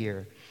idea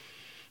here.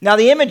 Now,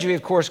 the imagery,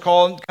 of course,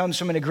 comes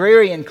from an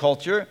agrarian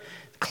culture: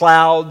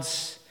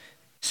 clouds,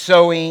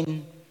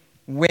 sowing,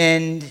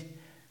 wind,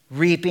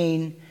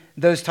 reaping,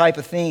 those type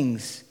of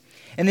things.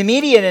 And the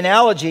immediate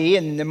analogy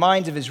in the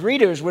minds of his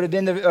readers would have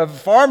been of a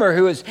farmer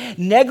who is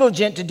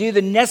negligent to do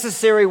the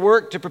necessary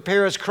work to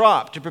prepare his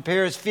crop, to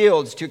prepare his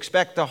fields, to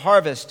expect the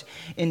harvest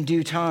in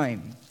due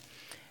time.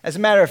 As a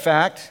matter of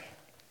fact,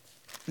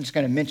 I'm just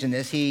going to mention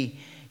this. He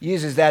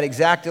uses that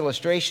exact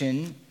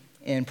illustration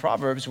in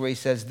Proverbs where he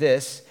says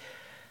this: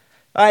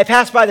 I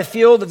passed by the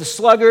field of the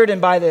sluggard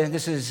and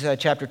this is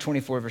chapter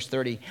 24, verse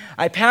 30.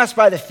 I passed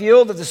by the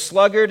field of the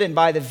sluggard and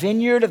by the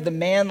vineyard of the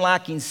man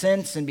lacking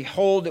sense, and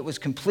behold, it was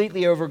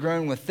completely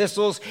overgrown with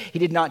thistles. He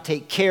did not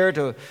take care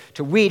to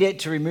weed it,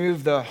 to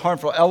remove the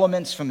harmful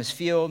elements from his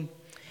field.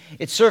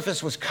 Its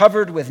surface was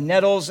covered with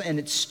nettles, and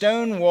its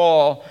stone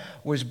wall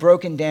was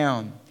broken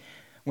down.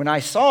 When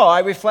I saw, I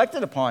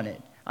reflected upon it.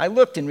 I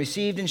looked and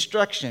received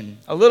instruction.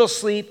 A little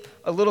sleep,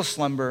 a little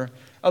slumber,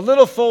 a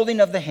little folding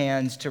of the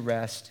hands to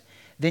rest.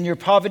 Then your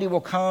poverty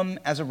will come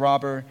as a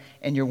robber,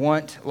 and your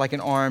want like an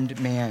armed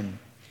man.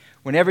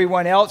 When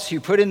everyone else who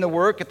put in the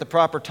work at the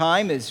proper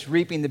time is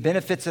reaping the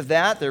benefits of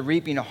that, they're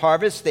reaping a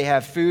harvest, they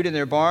have food in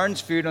their barns,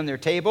 food on their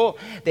table,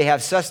 they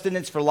have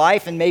sustenance for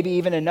life, and maybe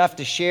even enough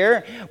to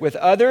share with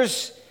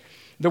others.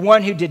 The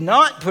one who did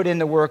not put in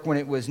the work when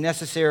it was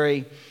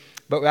necessary,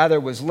 but rather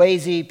was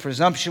lazy,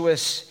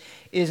 presumptuous,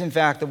 is in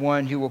fact the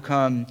one who will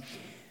come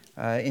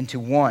into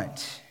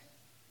want.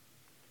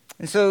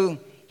 And so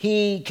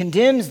he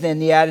condemns then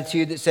the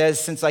attitude that says,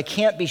 since I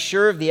can't be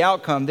sure of the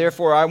outcome,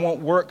 therefore I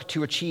won't work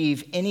to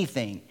achieve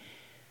anything.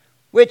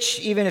 Which,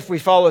 even if we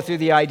follow through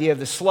the idea of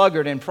the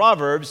sluggard in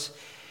Proverbs,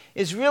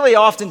 is really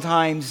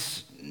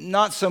oftentimes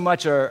not so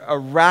much a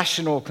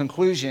rational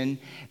conclusion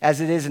as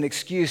it is an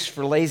excuse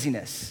for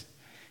laziness.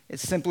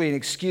 It's simply an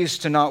excuse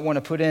to not want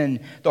to put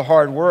in the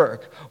hard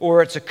work,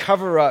 or it's a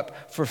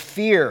cover-up for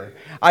fear.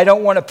 I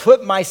don't want to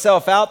put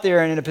myself out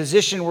there and in a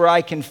position where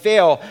I can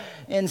fail.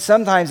 And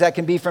sometimes that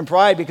can be from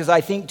pride because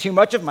I think too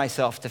much of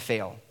myself to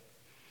fail.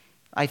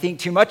 I think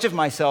too much of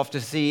myself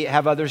to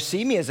have others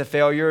see me as a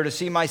failure, or to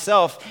see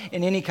myself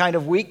in any kind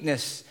of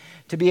weakness,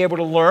 to be able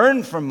to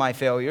learn from my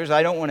failures.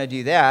 I don't want to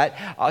do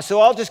that.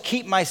 So I'll just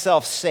keep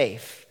myself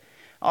safe.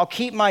 I'll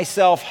keep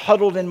myself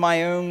huddled in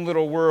my own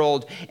little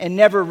world and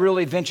never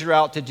really venture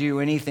out to do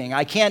anything.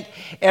 I can't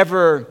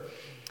ever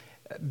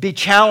be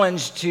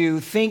challenged to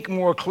think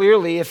more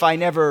clearly if I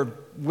never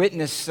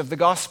witness of the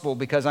gospel,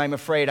 because I'm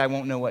afraid I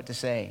won't know what to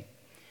say.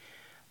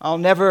 I'll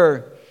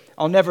never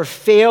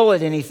fail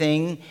at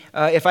anything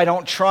if I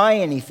don't try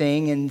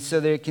anything, and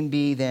so there can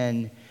be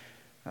then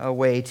a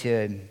way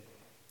to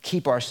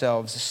keep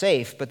ourselves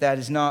safe, but that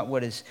is not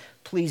what is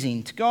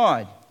pleasing to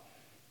God.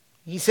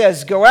 He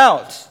says, go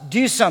out,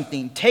 do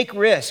something, take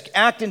risk,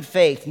 act in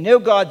faith, know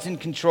God's in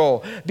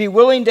control, be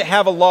willing to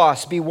have a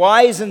loss, be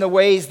wise in the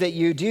ways that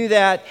you do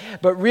that,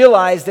 but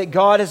realize that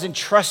God has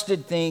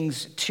entrusted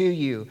things to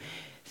you,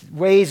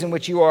 ways in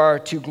which you are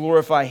to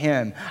glorify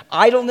Him.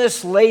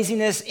 Idleness,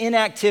 laziness,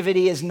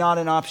 inactivity is not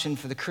an option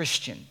for the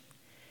Christian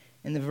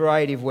in the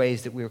variety of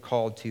ways that we are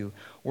called to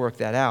work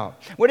that out.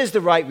 What is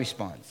the right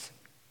response?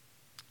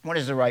 What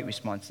is the right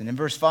response? And in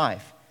verse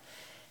 5,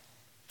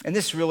 and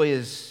this really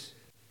is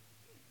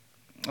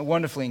a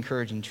wonderfully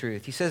encouraging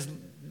truth. He says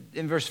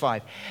in verse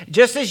 5,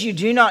 just as you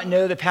do not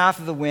know the path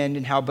of the wind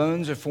and how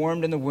bones are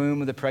formed in the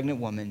womb of the pregnant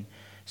woman,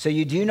 so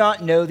you do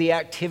not know the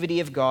activity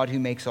of God who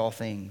makes all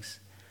things.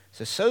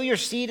 So sow your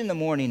seed in the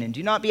morning and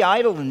do not be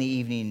idle in the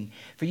evening,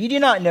 for you do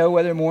not know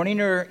whether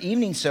morning or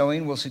evening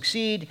sowing will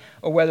succeed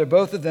or whether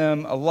both of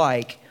them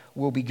alike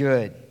will be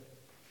good.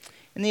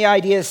 And the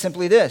idea is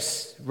simply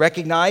this: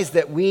 recognize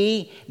that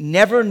we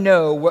never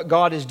know what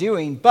God is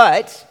doing,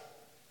 but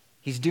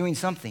He's doing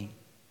something.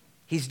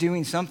 He's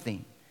doing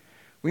something.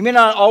 We may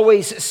not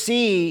always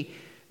see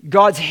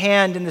God's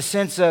hand in the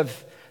sense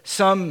of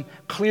some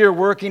clear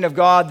working of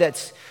God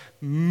that's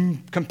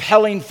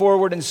compelling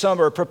forward in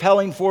some, or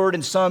propelling forward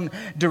in some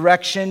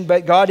direction,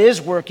 but God is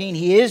working.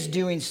 He is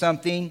doing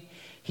something.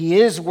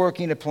 He is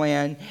working a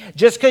plan.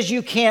 Just because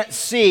you can't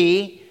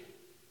see,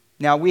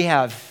 now we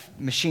have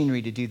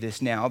machinery to do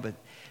this now, but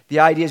the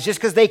idea is just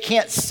because they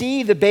can't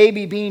see the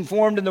baby being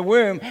formed in the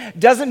womb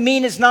doesn't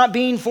mean it's not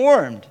being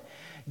formed.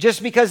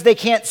 Just because they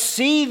can't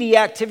see the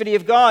activity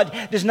of God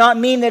does not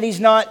mean that He's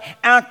not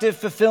active,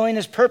 fulfilling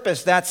His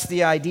purpose. That's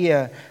the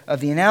idea of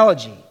the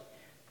analogy.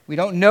 We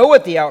don't know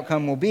what the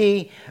outcome will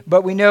be,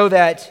 but we know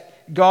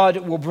that God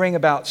will bring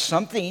about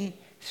something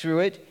through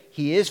it.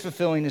 He is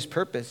fulfilling His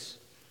purpose.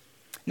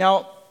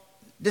 Now,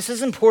 this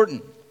is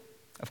important,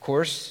 of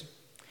course,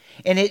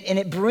 and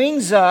it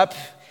brings up,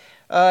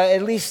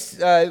 at least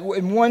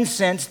in one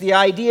sense, the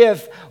idea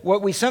of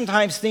what we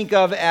sometimes think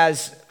of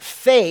as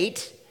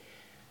fate,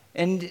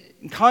 and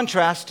in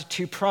contrast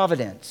to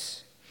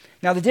providence.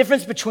 Now, the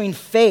difference between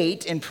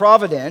fate and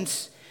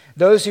providence,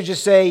 those who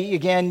just say,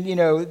 again,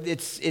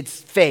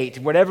 it's fate,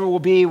 whatever will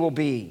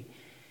be,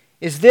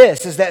 is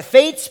that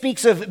fate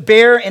speaks of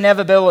bare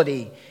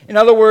inevitability. In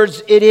other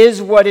words, it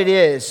is what it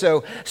is.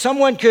 So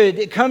someone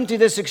could come to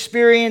this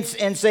experience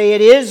and say,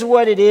 it is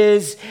what it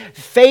is.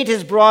 Fate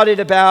has brought it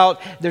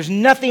about. There's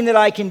nothing that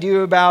I can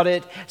do about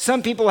it.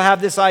 Some people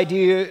have this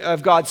idea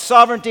of God's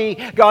sovereignty.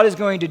 God is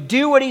going to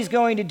do what He's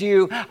going to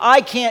do.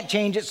 I can't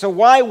change it, so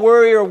why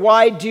worry or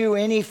why do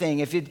anything?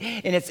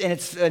 In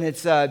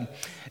its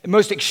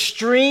most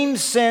extreme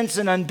sense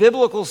and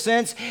unbiblical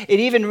sense, it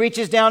even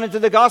reaches down into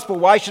the gospel.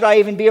 Why should I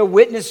even be a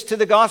witness to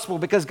the gospel?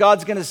 Because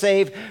God's going to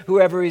save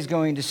whoever He's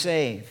going to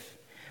save.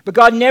 But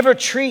God never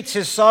treats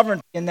his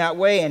sovereignty in that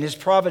way and his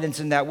providence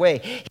in that way.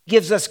 He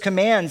gives us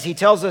commands. He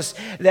tells us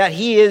that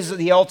he is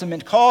the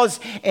ultimate cause,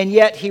 and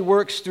yet he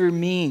works through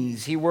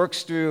means. He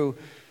works through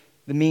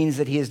the means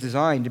that he has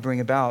designed to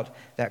bring about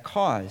that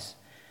cause.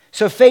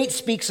 So fate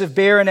speaks of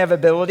bare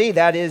inevitability.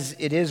 That is,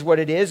 it is what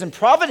it is. And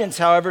providence,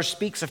 however,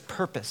 speaks of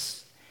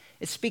purpose.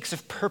 It speaks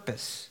of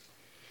purpose.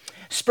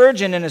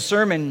 Spurgeon, in a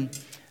sermon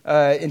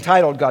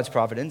entitled God's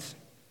Providence,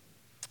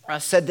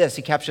 said this.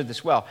 He captured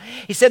this well.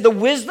 He said, "The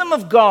wisdom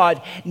of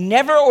God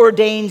never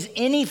ordains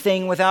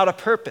anything without a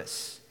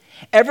purpose.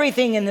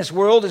 Everything in this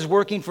world is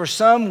working for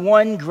some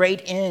one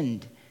great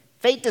end.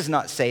 Fate does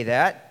not say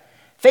that.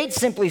 Fate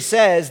simply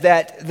says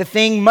that the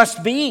thing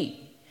must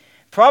be.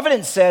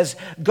 Providence says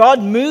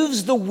God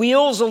moves the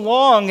wheels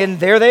along, and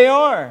there they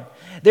are.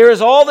 There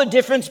is all the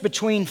difference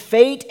between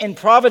fate and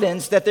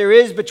providence that there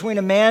is between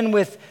a man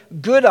with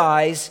good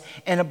eyes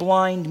and a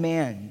blind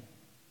man."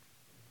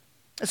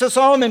 So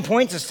Solomon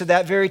points us to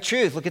that very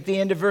truth. Look at the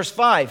end of verse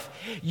 5.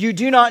 "You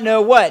do not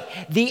know what?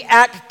 The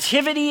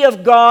activity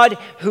of God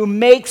who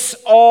makes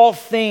all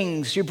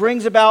things, who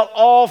brings about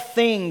all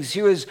things,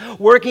 who is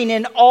working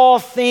in all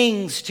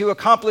things to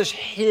accomplish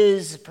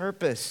his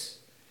purpose."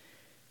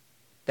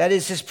 That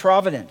is his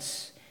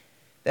providence.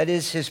 That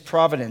is his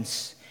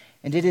providence.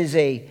 And it is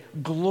a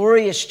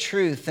glorious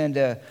truth and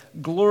a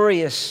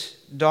glorious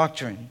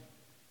doctrine,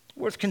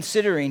 worth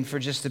considering for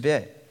just a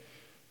bit.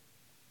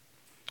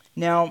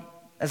 Now,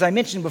 as I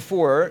mentioned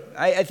before,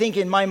 I think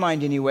in my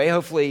mind anyway,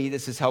 hopefully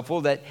this is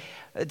helpful, that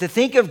to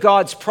think of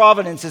God's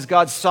providence as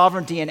God's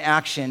sovereignty in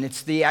action.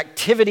 It's the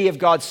activity of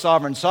God's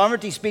sovereignty.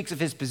 Sovereignty speaks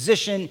of his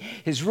position,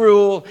 his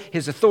rule,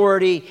 his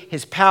authority,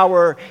 his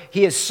power.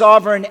 He is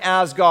sovereign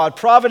as God.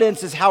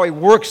 Providence is how he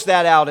works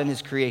that out in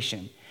his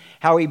creation,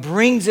 how he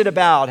brings it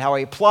about, how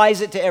he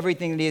applies it to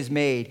everything that he has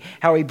made,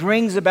 how he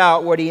brings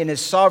about what he in his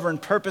sovereign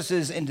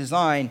purposes and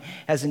design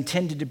has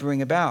intended to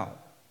bring about.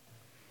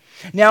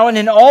 Now, in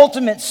an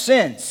ultimate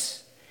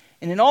sense,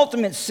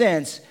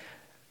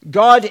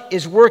 God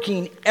is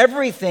working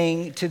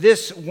everything to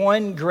this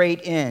one great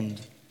end.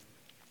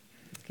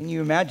 Can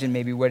you imagine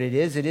maybe what it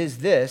is? It is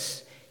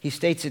this. He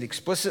states it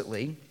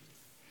explicitly.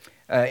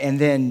 And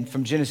then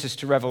from Genesis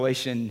to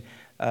Revelation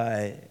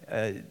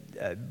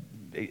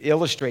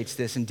illustrates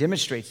this and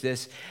demonstrates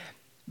this.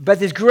 But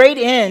this great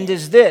end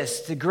is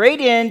this, the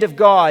great end of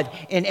God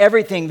in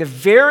everything, the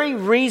very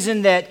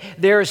reason that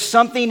there is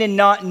something and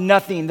not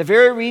nothing, the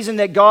very reason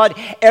that God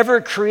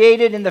ever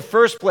created in the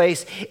first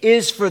place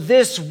is for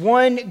this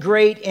one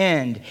great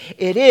end.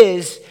 It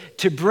is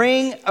to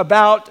bring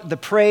about the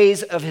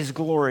praise of his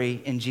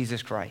glory in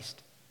Jesus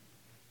Christ.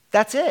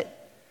 That's it.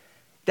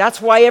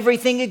 That's why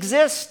everything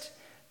exists.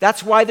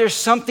 That's why there's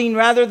something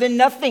rather than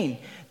nothing.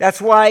 That's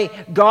why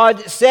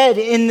God said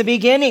in the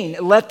beginning,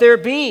 "Let there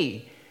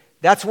be."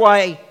 That's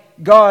why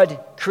God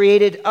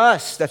created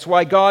us. That's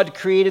why God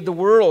created the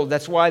world.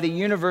 That's why the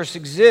universe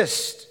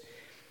exists.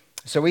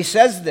 So he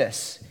says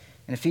this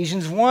in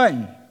Ephesians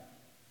 1,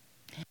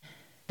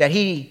 that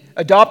he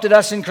adopted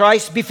us in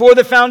Christ before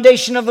the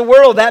foundation of the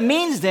world. That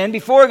means then,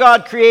 before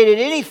God created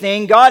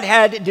anything, God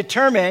had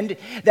determined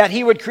that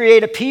he would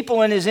create a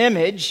people in his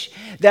image,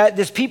 that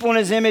this people in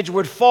his image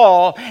would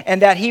fall,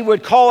 and that he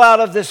would call out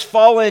of this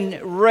fallen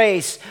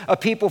race a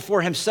people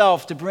for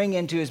himself to bring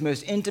into his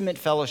most intimate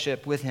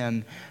fellowship with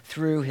him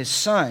through his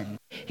Son.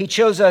 He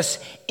chose us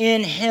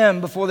in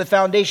him before the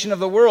foundation of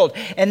the world.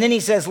 And then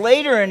he says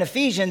later in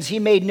Ephesians, he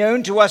made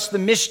known to us the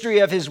mystery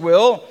of his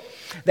will,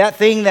 that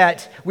thing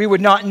that we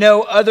would not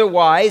know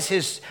otherwise,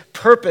 his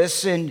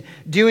purpose in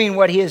doing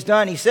what he has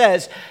done. He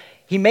says,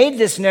 he made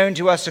this known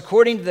to us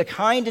according to the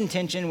kind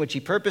intention which he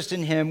purposed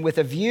in him, with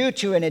a view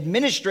to an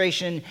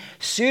administration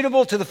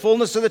suitable to the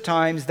fullness of the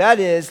times. That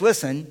is,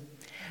 listen,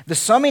 the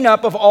summing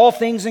up of all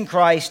things in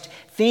Christ,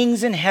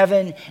 things in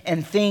heaven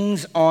and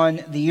things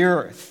on the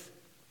earth.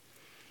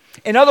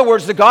 In other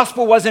words, the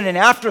gospel wasn't an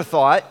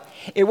afterthought.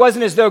 It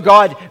wasn't as though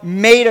God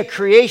made a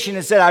creation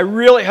and said, "I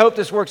really hope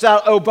this works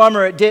out. Oh,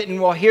 bummer, it didn't.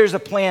 Well, here's a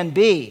plan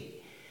B."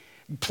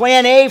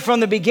 Plan A from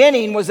the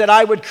beginning was that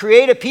I would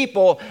create a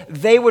people,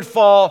 they would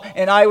fall,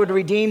 and I would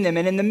redeem them.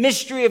 And in the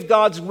mystery of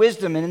God's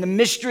wisdom and in the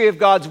mystery of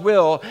God's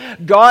will,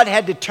 God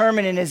had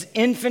determined in his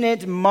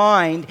infinite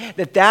mind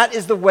that that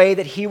is the way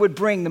that he would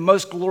bring the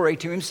most glory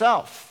to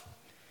himself.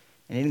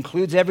 And it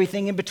includes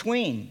everything in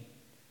between.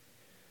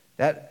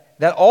 That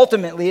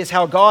ultimately is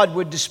how God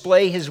would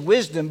display his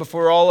wisdom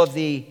before all of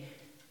the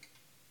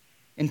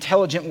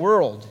intelligent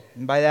world.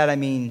 And by that I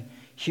mean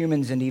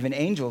humans and even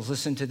angels.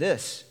 Listen to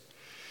this.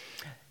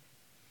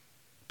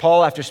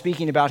 Paul, after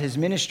speaking about his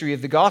ministry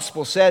of the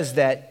gospel, says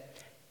that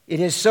it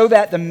is so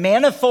that the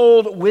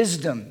manifold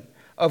wisdom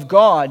of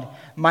God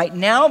might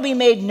now be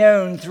made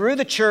known through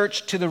the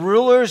church to the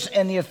rulers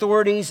and the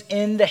authorities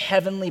in the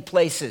heavenly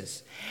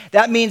places.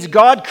 That means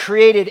God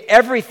created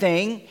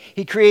everything.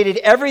 He created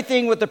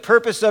everything with the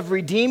purpose of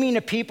redeeming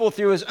a people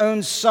through his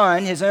own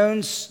Son, his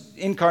own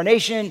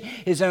incarnation,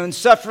 his own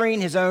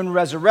suffering, his own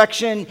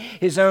resurrection,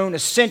 his own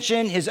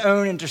ascension, his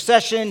own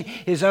intercession,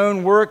 his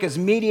own work as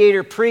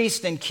mediator,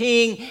 priest, and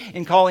king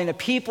in calling a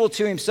people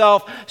to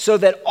himself, so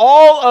that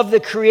all of the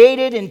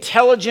created,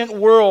 intelligent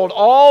world,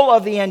 all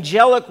of the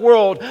angelic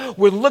world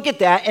would look at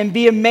that and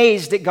be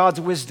amazed at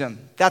God's wisdom.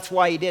 That's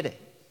why he did it.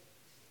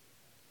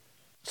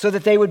 So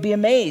that they would be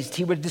amazed.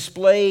 He would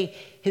display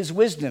his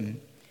wisdom.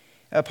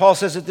 Paul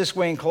says it this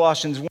way in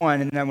Colossians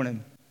 1, and I want to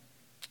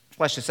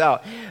flesh this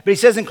out. But he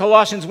says in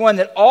Colossians 1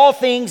 that all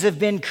things have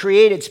been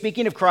created,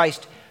 speaking of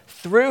Christ,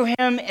 through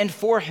him and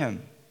for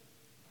him.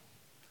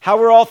 How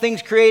were all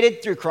things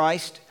created? Through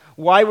Christ.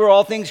 Why were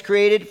all things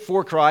created?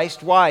 For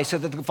Christ. Why? So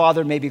that the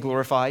Father may be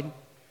glorified,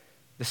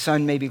 the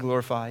Son may be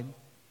glorified,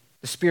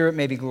 the Spirit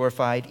may be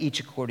glorified, each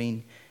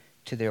according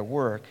to their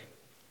work.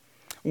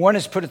 One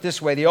has put it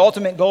this way: the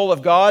ultimate goal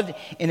of God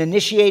in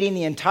initiating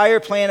the entire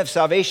plan of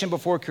salvation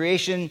before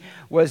creation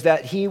was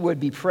that he would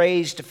be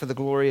praised for the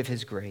glory of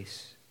his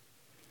grace.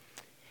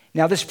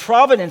 Now, this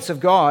providence of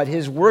God,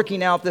 his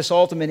working out this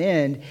ultimate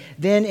end,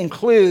 then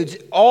includes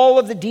all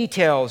of the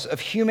details of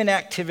human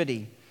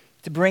activity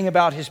to bring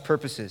about his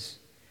purposes.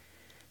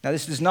 Now,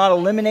 this does not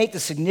eliminate the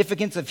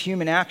significance of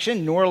human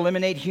action, nor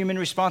eliminate human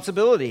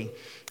responsibility,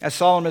 as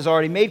Solomon has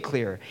already made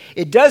clear.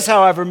 It does,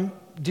 however,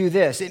 do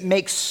this. It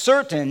makes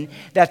certain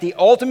that the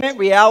ultimate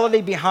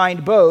reality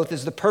behind both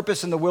is the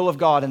purpose and the will of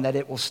God, and that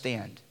it will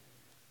stand.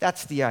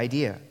 That's the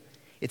idea.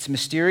 It's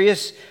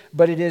mysterious,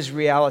 but it is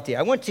reality.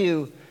 I want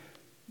to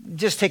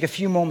just take a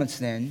few moments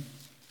then,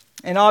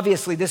 and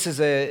obviously this is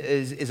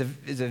a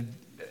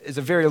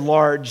very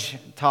large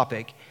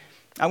topic.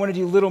 I want to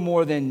do little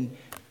more than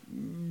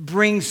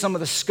bring some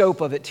of the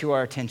scope of it to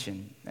our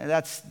attention. And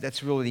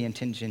that's really the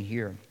intention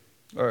here,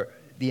 or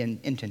the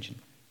intention.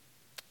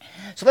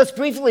 So let's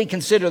briefly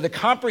consider the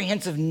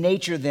comprehensive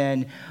nature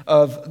then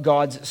of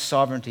God's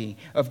sovereignty,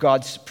 of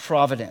God's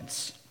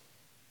providence.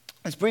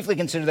 Let's briefly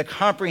consider the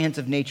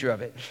comprehensive nature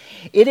of it.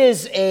 It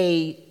is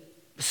a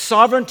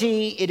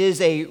sovereignty, it is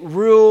a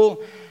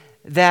rule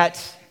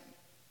that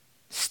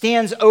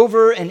stands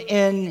over and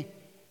in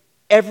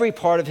every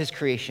part of his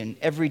creation,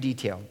 every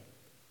detail.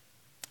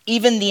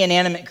 Even the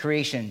inanimate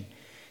creation,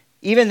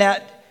 even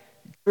that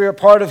we are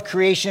part of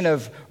creation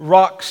of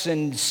rocks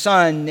and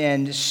sun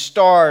and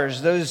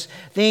stars, those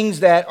things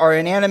that are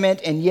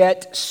inanimate and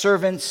yet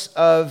servants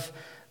of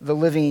the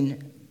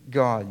living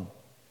God.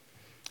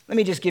 Let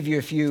me just give you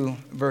a few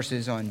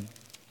verses on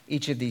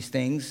each of these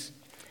things.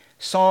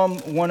 Psalm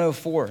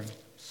 104.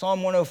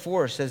 Psalm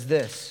 104 says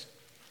this.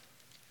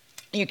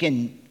 You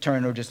can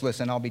turn or just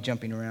listen. I'll be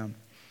jumping around.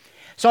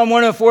 Psalm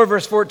 104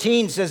 verse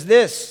 14 says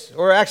this,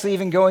 or actually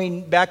even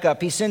going back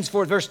up. He sends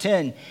forth, verse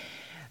 10.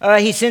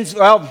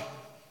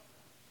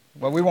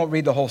 Well, we won't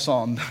read the whole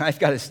psalm.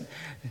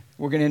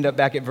 We're going to end up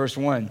back at verse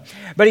 1.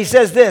 But he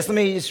says this, let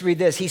me just read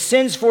this. He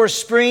sends forth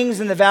springs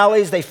in the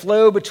valleys, they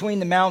flow between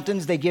the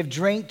mountains, they give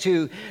drink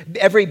to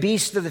every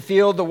beast of the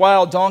field, the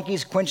wild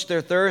donkeys quench their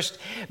thirst.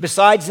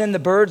 Besides them, the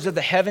birds of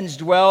the heavens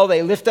dwell,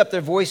 they lift up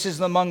their voices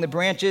among the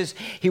branches.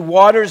 He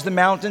waters the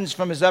mountains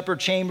from his upper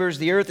chambers,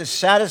 the earth is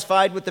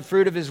satisfied with the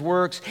fruit of his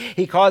works.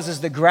 He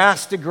causes the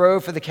grass to grow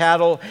for the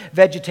cattle,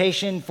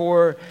 vegetation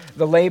for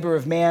the labor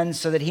of man,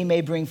 so that he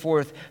may bring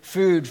forth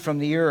food from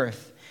the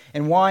earth.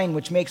 And wine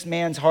which makes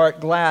man's heart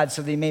glad,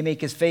 so that he may make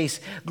his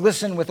face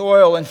glisten with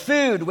oil, and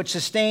food which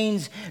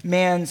sustains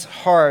man's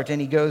heart.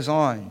 And he goes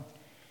on.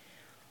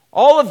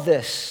 All of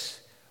this,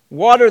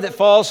 water that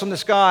falls from the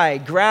sky,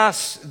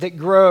 grass that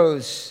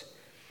grows,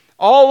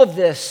 all of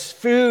this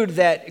food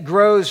that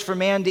grows for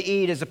man to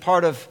eat is a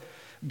part of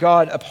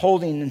God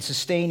upholding and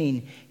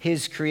sustaining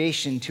his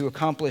creation to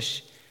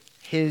accomplish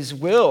his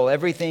will,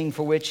 everything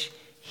for which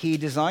he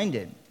designed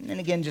it. And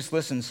again, just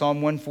listen, Psalm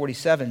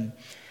 147.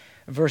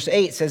 Verse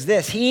 8 says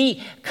this: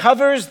 He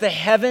covers the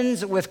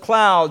heavens with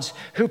clouds,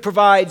 who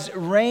provides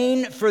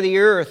rain for the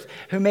earth,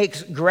 who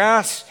makes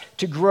grass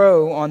to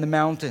grow on the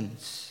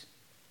mountains.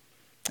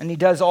 And he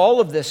does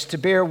all of this to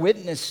bear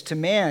witness to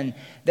man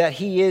that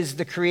he is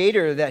the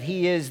creator, that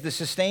he is the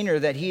sustainer,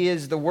 that he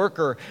is the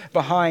worker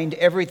behind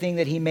everything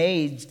that he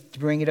made to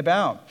bring it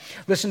about.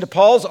 Listen to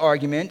Paul's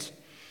argument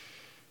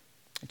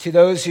to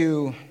those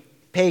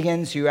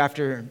pagans who,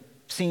 after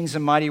seeing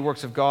some mighty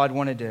works of God,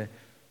 wanted to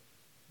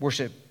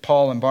worship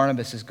Paul and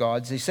Barnabas as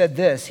gods. He said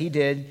this, he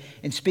did,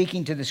 in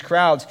speaking to this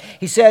crowds.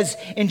 He says,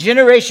 in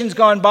generations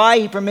gone by,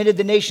 he permitted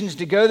the nations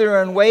to go their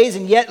own ways,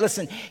 and yet,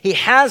 listen, he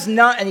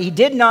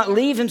did not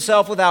leave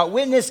himself without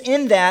witness.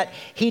 In that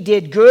he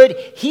did good.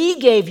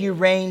 He gave you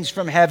rains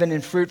from heaven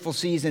and fruitful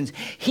seasons.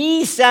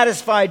 He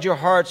satisfied your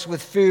hearts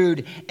with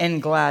food and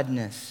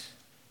gladness.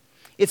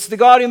 It's the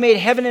God who made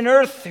heaven and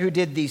earth who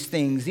did these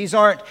things. These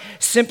aren't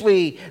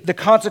simply the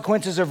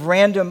consequences of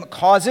random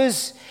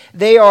causes.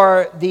 They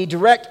are the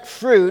direct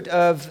fruit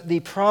of the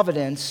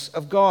providence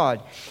of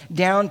God,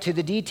 down to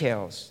the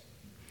details.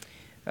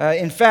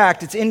 In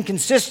fact, it's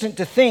inconsistent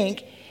to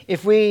think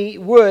if we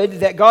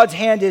would, that God's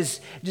hand is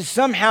just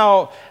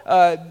somehow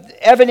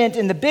evident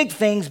in the big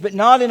things, but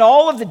not in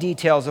all of the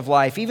details of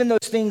life, even those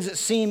things that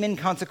seem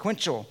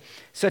inconsequential,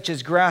 such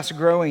as grass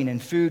growing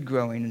and food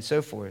growing and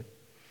so forth.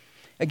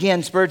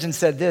 Again, Spurgeon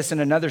said this in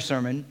another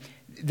sermon,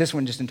 this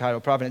one just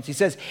entitled Providence. He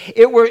says,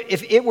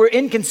 if it were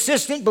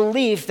inconsistent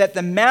belief that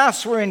the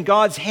mass were in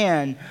God's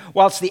hand,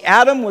 whilst the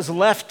atom was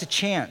left to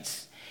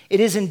chance, it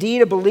is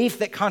indeed a belief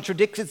that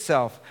contradicts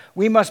itself.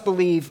 We must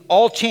believe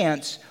all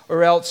chance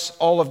or else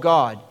all of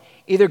God.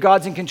 Either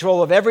God's in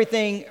control of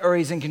everything or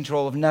he's in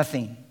control of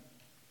nothing.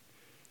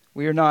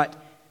 We are not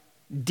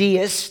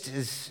deists,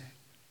 as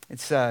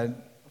it's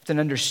often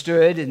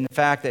understood in the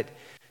fact that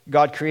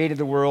God created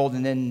the world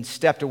and then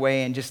stepped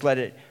away and just let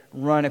it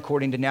run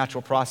according to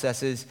natural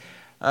processes.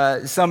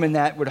 Some in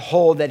that would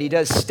hold that he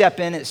does step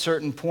in at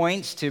certain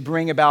points to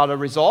bring about a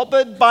result,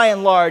 but by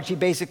and large, he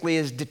basically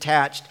is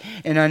detached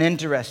and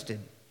uninterested.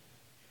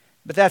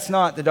 But that's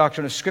not the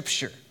doctrine of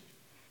Scripture.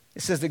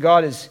 It says that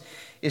God is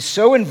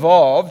so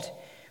involved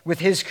with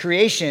his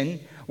creation,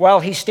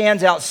 while he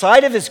stands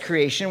outside of his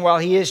creation, while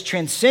he is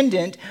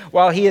transcendent,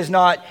 while he is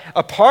not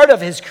a part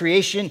of his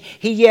creation,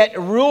 he yet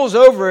rules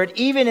over it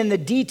even in the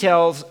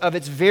details of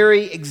its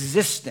very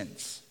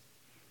existence,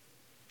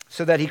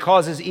 so that he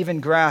causes even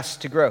grass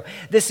to grow.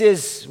 This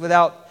is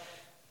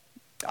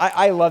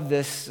I love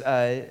this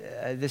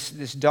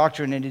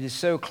doctrine, and it is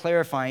so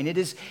clarifying. It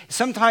is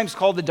sometimes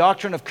called the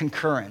doctrine of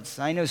concurrence.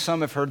 I know some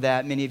have heard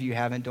that. Many of you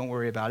haven't. Don't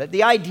worry about it.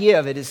 The idea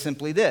of it is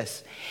simply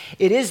this.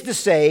 It is to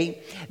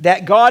say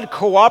that God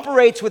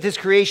cooperates with his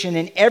creation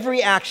in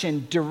every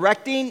action,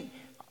 directing,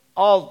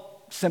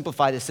 I'll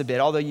simplify this a bit,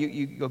 although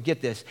you'll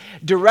get this,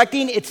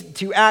 directing it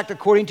to act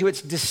according to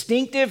its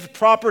distinctive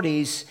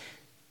properties.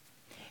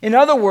 In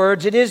other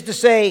words, it is to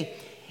say,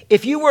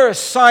 if you were a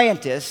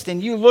scientist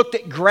and you looked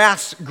at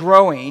grass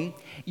growing,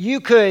 you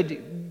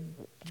could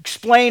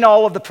explain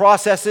all of the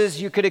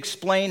processes. You could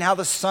explain how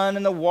the sun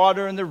and the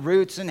water and the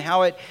roots and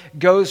how it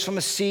goes from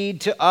a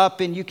seed to up,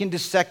 and you can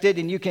dissect it,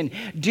 and you can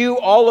do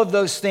all of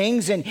those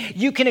things, and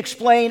you can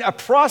explain a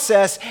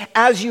process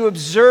as you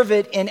observe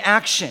it in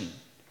action.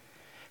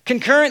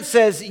 Concurrence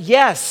says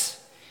yes.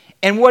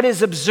 And what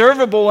is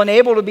observable and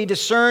able to be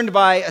discerned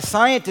by a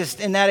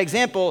scientist in that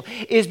example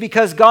is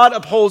because God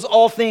upholds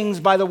all things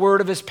by the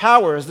word of his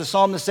power. As the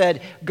psalmist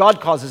said, God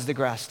causes the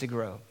grass to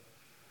grow.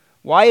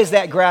 Why is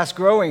that grass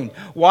growing?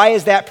 Why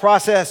is that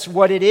process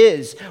what it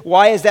is?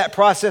 Why is that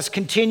process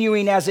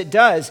continuing as it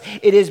does?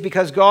 It is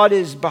because God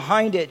is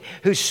behind it,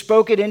 who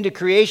spoke it into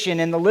creation,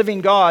 and the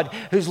living God,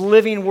 whose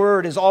living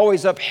word is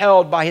always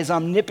upheld by his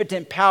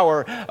omnipotent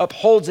power,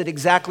 upholds it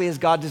exactly as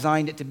God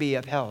designed it to be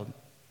upheld.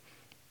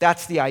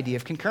 That's the idea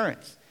of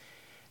concurrence.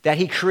 That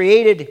he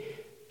created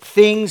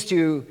things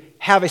to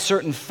have a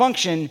certain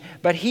function,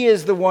 but he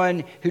is the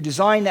one who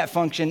designed that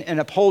function and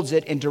upholds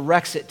it and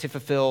directs it to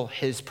fulfill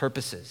his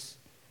purposes.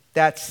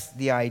 That's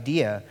the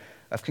idea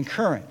of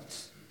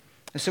concurrence.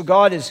 And so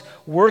God is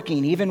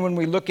working. Even when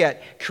we look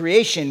at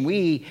creation,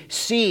 we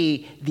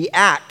see the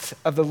act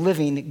of the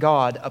living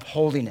God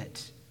upholding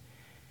it.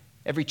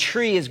 Every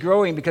tree is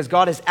growing because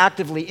God is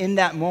actively in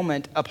that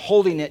moment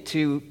upholding it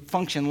to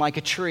function like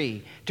a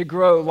tree, to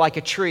grow like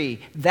a tree,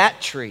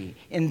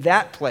 in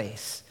that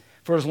place,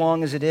 for as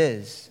long as it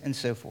is, and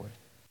so forth.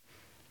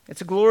 It's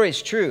a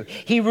glorious truth.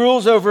 He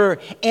rules over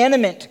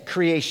animate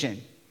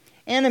creation,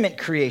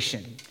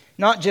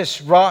 not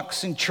just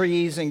rocks and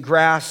trees and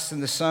grass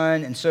and the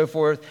sun and so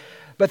forth,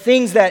 but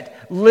things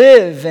that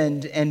live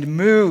and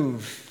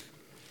move.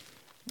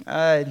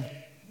 Let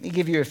me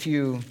give you a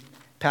few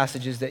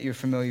passages that you're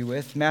familiar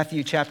with.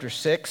 Matthew chapter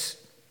 6.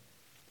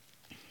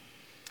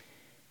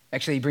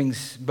 Actually, he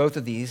brings both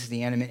of these,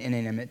 the animate and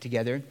inanimate,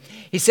 together.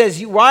 He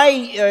says, why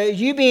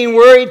you being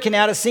worried can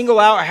add a single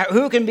hour.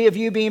 Who can be of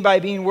you by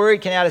being worried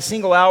can add a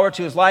single hour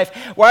to his life?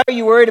 Why are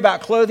you worried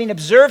about clothing?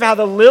 Observe how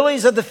the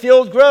lilies of the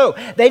field grow.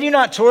 They do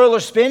not toil or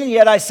spin, and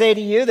yet I say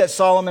to you that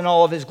Solomon,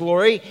 all of his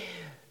glory,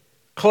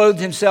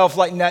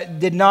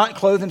 did not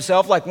clothe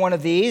himself like one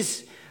of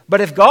these. But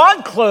if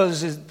God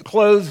clothes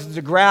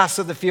the grass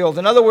of the field,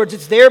 in other words,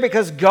 it's there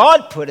because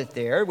God put it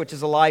there, which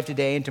is alive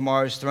today and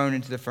tomorrow is thrown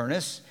into the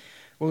furnace,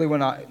 will he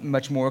not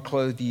much more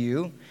clothe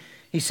you?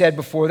 He said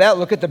before that,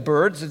 look at the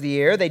birds of the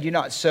air. They do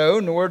not sow,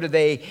 nor do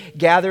they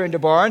gather into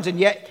barns, and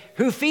yet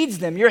who feeds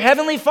them? Your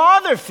heavenly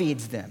Father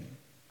feeds them.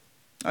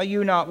 Are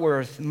you not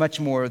worth much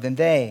more than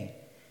they?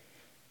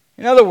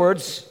 In other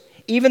words,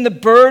 even the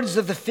birds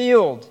of the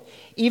field,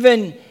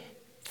 even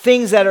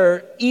things that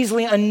are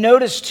easily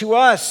unnoticed to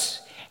us,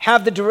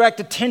 have the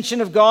direct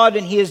attention of God,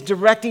 and he is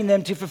directing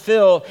them to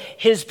fulfill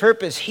his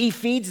purpose. He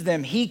feeds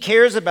them. He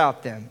cares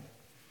about them.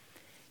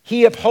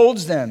 He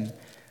upholds them.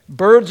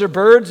 Birds are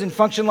birds and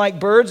function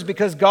like birds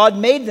because God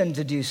made them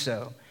to do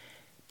so.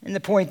 And the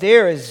point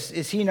there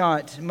is he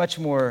not much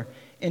more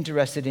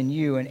interested in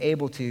you and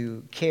able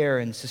to care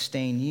and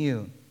sustain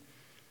you?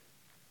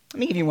 Let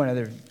me give you one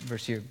other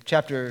verse here.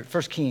 1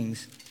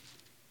 Kings.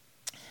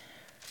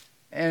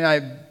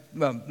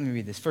 Let me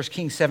read this. 1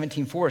 Kings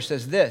 17:4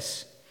 says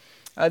this.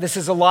 This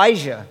is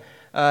Elijah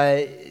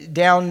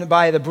down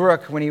by the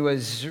brook when he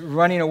was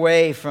running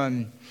away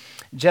from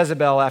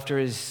Jezebel after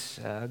his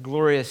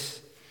glorious,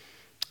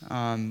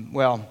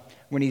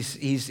 when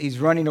he's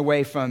running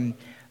away from,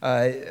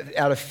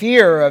 out of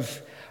fear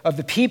of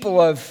the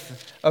people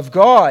of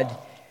God,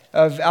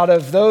 out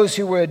of those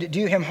who would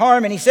do him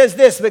harm. And he says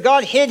this, but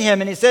God hid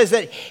him, and he says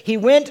that he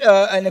went,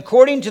 and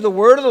according to the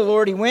word of the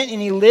Lord, he went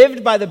and he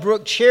lived by the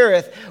brook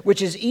Cherith,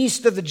 which is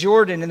east of the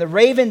Jordan. And the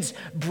ravens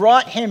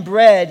brought him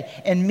bread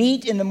and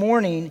meat in the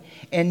morning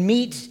and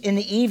meat in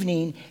the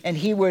evening, and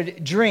he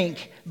would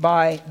drink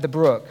by the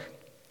brook.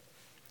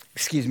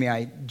 Excuse me,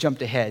 I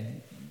jumped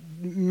ahead.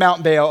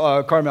 Mount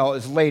Carmel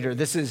is later.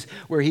 This is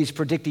where he's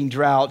predicting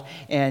drought,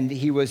 and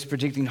he was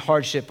predicting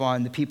hardship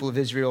on the people of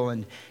Israel,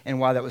 and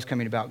while that was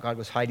coming about, God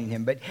was hiding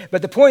him.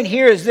 But the point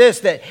here is this,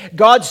 that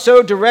God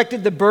so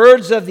directed the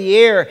birds of the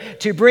air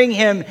to bring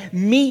him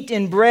meat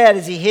and bread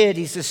as he hid.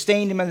 He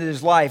sustained him under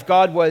his life.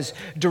 God was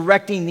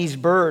directing these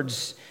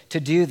birds to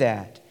do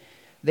that.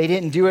 They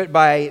didn't do it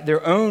by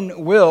their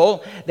own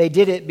will. They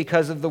did it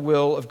because of the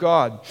will of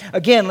God.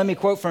 Again, let me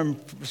quote from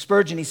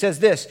Spurgeon. He says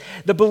this,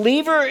 the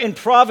believer in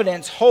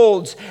providence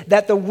holds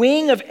that the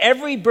wing of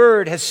every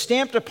bird has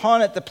stamped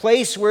upon it the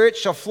place where it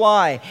shall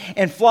fly,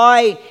 and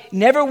fly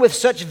never with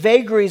such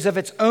vagaries of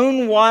its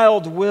own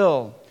wild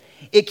will.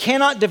 It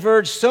cannot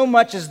diverge so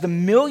much as the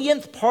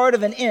millionth part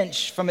of an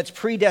inch from its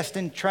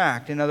predestined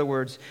track. In other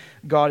words,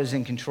 God is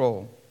in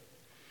control.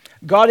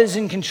 God is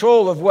in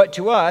control of what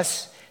to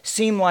us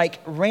seem like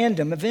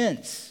random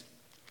events.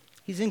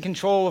 He's in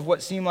control of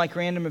what seem like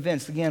random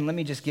events. Again, let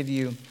me just give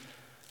you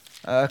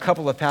a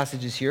couple of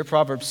passages here.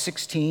 Proverbs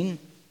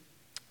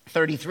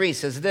 16:33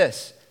 says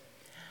this,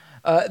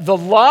 the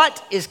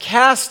lot is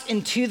cast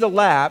into the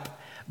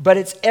lap, but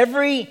its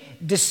every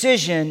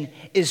decision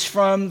is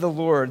from the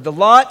Lord. The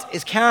lot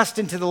is cast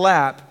into the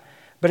lap,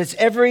 but its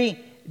every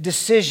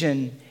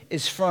decision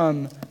is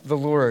from the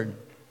Lord.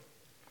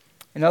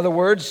 In other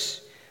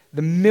words,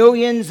 the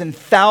millions and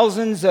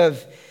thousands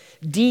of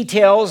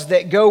details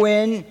that go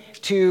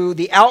into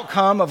the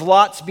outcome of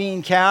lots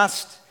being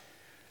cast,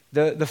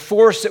 the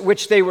force at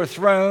which they were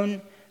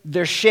thrown,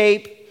 their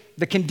shape,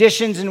 the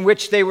conditions in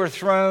which they were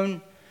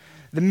thrown,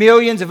 the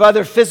millions of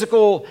other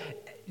physical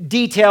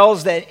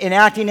details that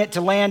enacting it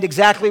to land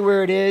exactly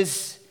where it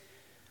is,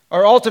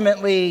 are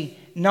ultimately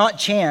not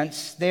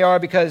chance. They are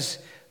because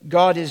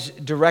God is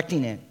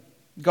directing it.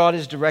 God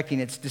is directing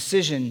it. Its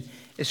decision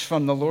is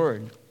from the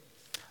Lord.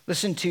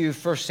 Listen to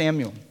 1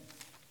 Samuel.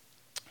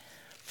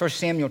 1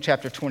 Samuel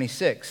chapter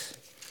 26,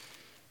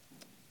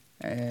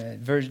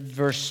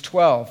 verse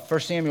 12. 1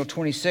 Samuel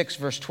 26,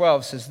 verse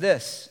 12 says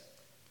this.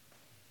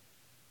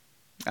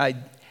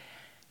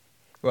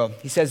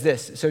 He says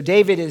this. So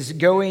David is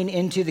going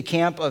into the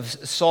camp of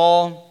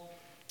Saul,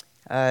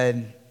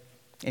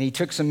 and he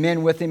took some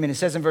men with him, and it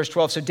says in verse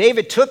 12, so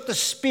David took the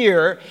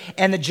spear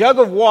and the jug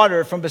of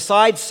water from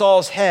beside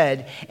Saul's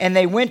head, and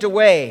they went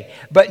away.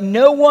 But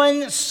no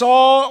one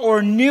saw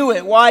or knew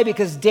it. Why?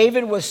 Because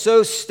David was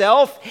so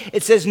stealth.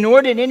 It says,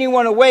 nor did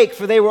anyone awake,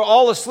 for they were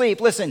all asleep.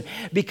 Listen,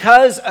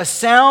 because a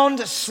sound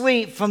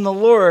sleep from the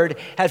Lord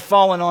had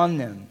fallen on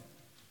them.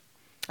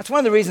 That's one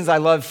of the reasons I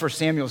love 1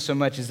 Samuel so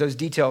much, is those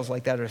details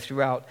like that are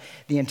throughout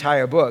the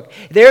entire book.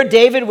 There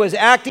David was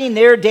acting.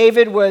 There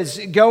David was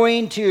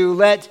going to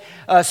let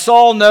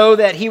Saul know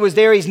that he was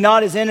there. He's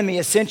not his enemy,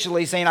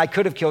 essentially, saying, I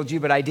could have killed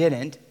you, but I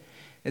didn't,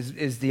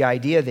 is the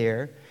idea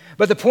there.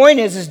 But the point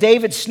is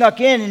David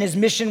snuck in, and his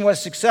mission was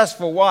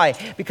successful. Why?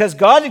 Because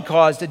God had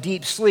caused a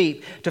deep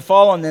sleep to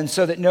fall on them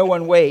so that no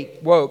one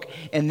woke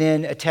and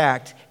then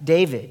attacked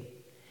David.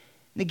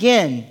 And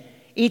again,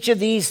 each of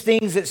these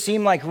things that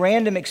seem like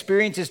random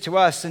experiences to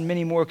us, and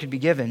many more could be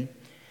given,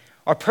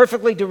 are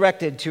perfectly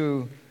directed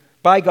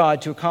by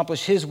God to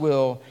accomplish His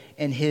will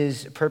and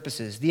His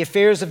purposes. The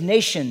affairs of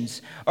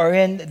nations are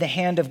in the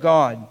hand of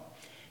God.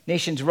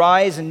 Nations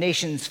rise and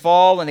nations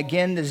fall, and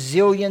again, the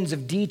zillions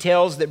of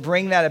details that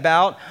bring that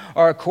about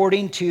are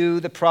according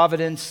to the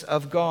providence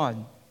of God.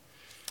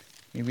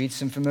 Let me read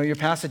some familiar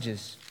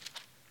passages.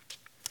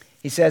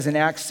 He says in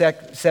Acts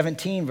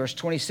 17, verse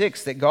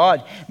 26, that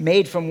God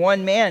made from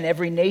one man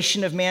every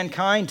nation of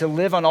mankind to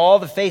live on all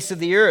the face of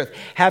the earth,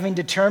 having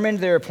determined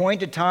their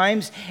appointed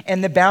times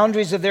and the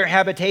boundaries of their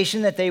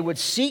habitation, that they would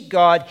seek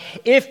God,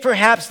 if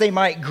perhaps they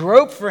might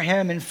grope for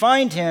Him and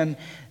find Him,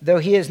 though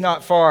He is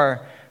not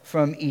far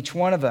from each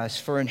one of us.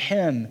 For in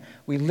Him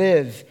we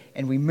live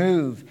and we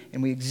move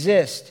and we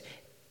exist.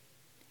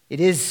 It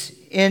is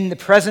in the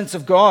presence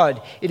of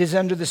God. It is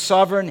under the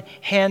sovereign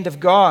hand of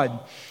God.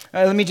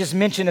 Let me just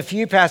mention a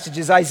few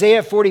passages.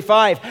 Isaiah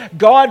 45,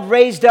 God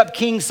raised up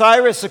King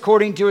Cyrus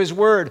according to His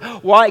word.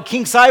 Why?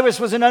 King Cyrus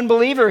was an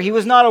unbeliever. He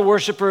was not a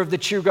worshiper of the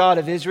true God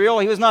of Israel.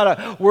 He was not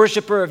a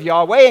worshiper of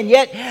Yahweh. And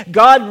yet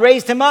God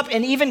raised him up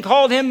and even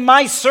called him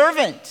my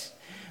servant.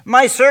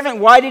 My servant.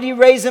 Why did He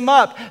raise him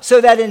up? So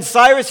that in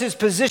Cyrus's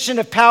position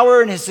of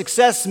power and his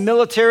success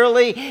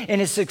militarily, in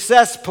his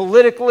success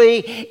politically,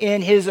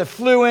 in his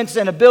affluence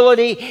and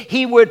ability,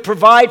 he would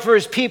provide for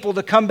his people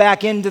to come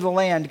back into the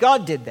land.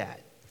 God did that.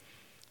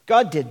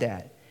 God did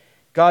that.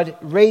 God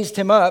raised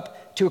him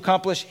up to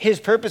accomplish his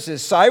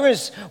purposes.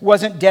 Cyrus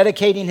wasn't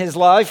dedicating his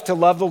life to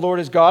love the Lord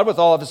his God with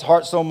all of his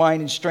heart, soul,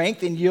 mind, and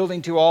strength, and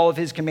yielding to all of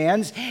his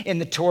commands in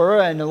the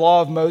Torah and the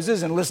law of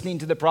Moses and listening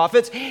to the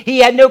prophets. He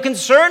had no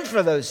concern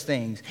for those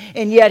things,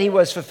 and yet he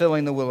was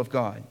fulfilling the will of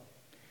God.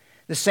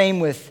 The same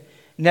with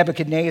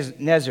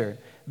Nebuchadnezzar,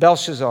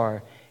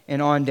 Belshazzar,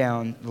 and on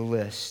down the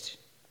list.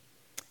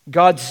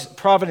 God's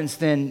providence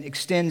then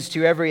extends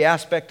to every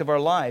aspect of our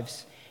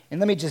lives. And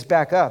let me just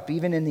back up.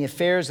 Even in the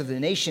affairs of the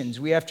nations,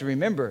 we have to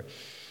remember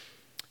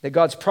that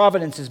God's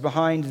providence is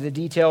behind the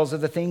details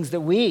of the things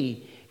that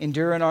we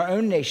endure in our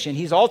own nation.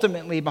 He's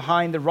ultimately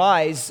behind the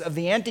rise of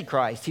the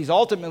Antichrist. He's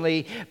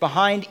ultimately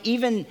behind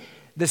even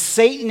the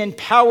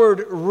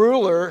Satan-empowered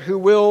ruler who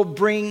will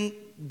bring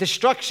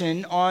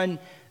destruction on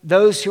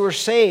those who are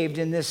saved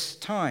in this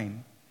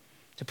time,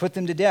 to put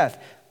them to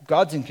death.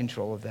 God's in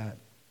control of that.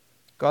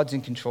 God's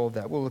in control of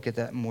that. We'll look at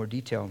that in more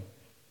detail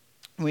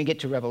when we get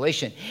to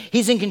Revelation.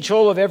 He's in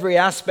control of every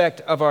aspect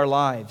of our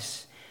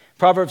lives.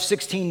 Proverbs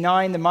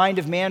 16:9, the mind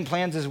of man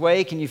plans his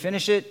way. Can you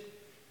finish it?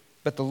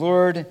 But the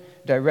Lord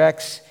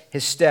directs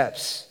his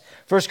steps.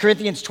 1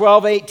 Corinthians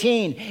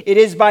 12:18, it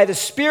is by the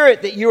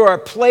Spirit that you are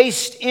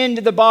placed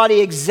into the body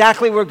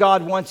exactly where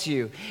God wants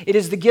you. It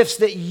is the gifts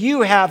that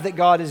you have that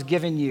God has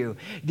given you,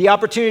 the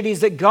opportunities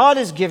that God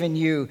has given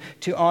you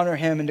to honor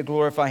him and to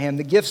glorify him,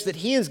 the gifts that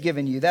he has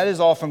given you. That is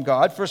all from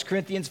God. 1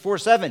 Corinthians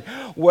 4:7,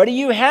 what do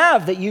you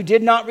have that you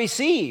did not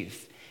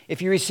receive?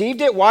 If you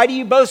received it, why do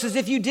you boast as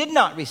if you did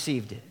not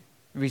receive it?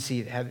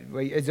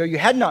 As though you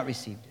had not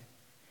received it.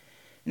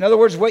 In other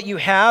words, what you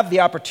have, the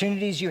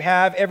opportunities you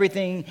have,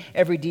 everything,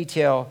 every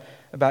detail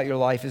about your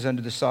life is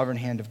under the sovereign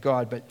hand of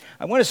God. But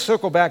I want to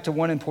circle back to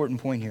one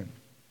important point here.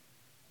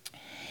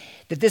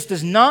 That this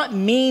does not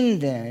mean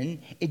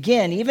then,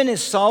 again, even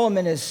as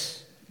Solomon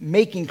is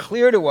making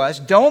clear to us,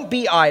 don't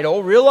be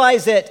idle.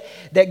 Realize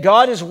that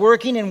God is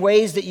working in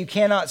ways that you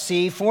cannot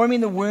see,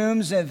 forming the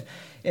wombs of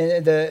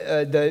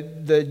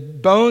the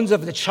bones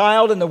of the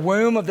child in the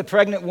womb of the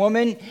pregnant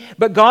woman.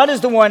 But God is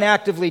the one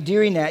actively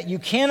doing that. You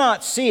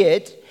cannot see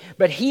it,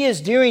 but he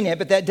is doing it.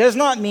 But that does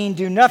not mean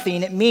do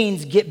nothing. It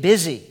means get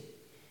busy.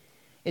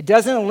 It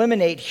doesn't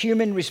eliminate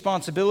human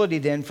responsibility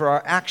then for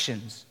our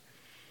actions.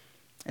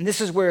 And this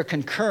is where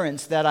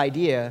concurrence, that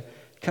idea,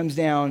 comes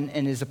down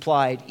and is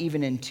applied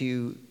even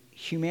into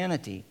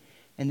humanity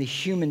and the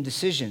human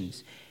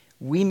decisions.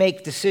 We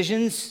make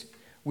decisions.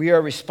 We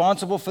are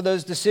responsible for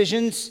those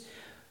decisions.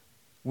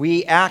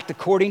 We act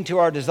according to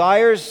our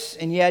desires,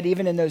 and yet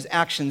even in those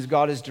actions,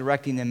 God is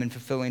directing them and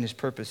fulfilling his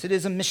purpose. It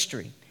is a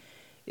mystery.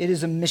 It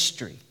is a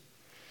mystery.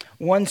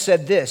 One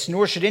said this,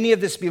 nor should any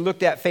of this be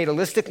looked at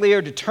fatalistically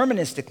or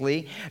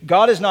deterministically.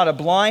 God is not a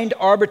blind,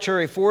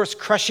 arbitrary force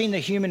crushing the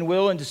human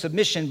will into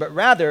submission, but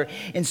rather,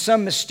 in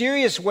some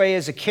mysterious way,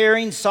 is a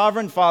caring,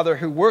 sovereign Father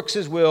who works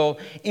his will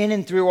in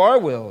and through our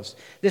wills.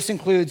 This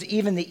includes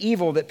even the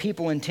evil that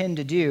people intend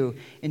to do.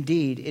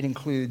 Indeed, it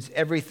includes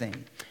everything.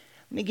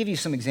 Let me give you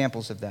some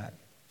examples of that.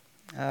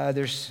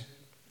 There's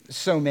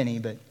so many,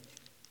 but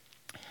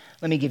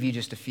let me give you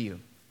just a few.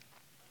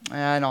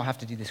 And I'll have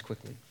to do this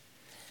quickly.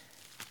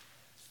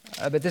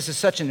 But this is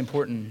such an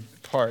important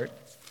part.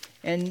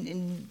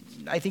 And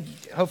I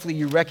think hopefully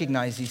you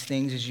recognize these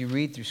things as you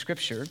read through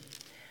Scripture.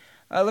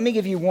 Let me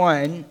give you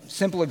one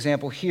simple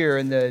example here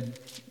in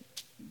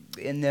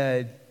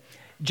the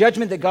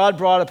judgment that God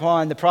brought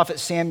upon the prophet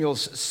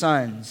Samuel's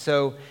son.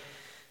 So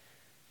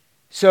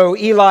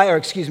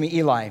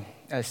Eli.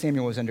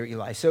 Samuel was under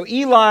Eli. So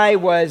Eli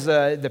was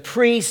the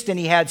priest, and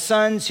he had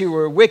sons who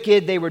were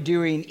wicked. They were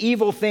doing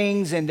evil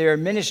things in their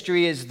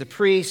ministry as the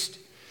priest.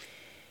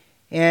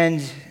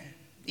 And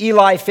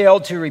Eli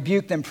failed to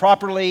rebuke them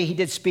properly. He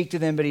did speak to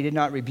them, but he did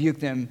not rebuke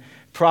them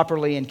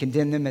properly and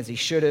condemn them as he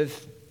should have.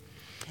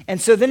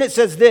 And so then it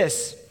says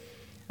this,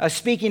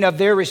 speaking of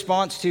their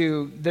response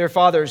to their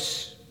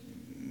father's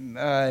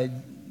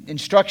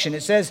instruction.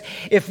 It says,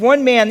 if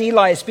one man,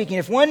 Eli is speaking,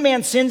 if one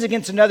man sins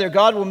against another,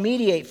 God will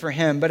mediate for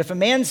him. But if a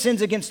man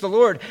sins against the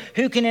Lord,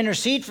 who can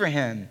intercede for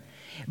him?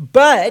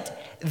 But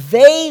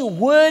they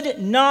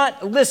would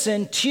not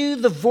listen to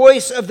the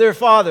voice of their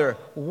father.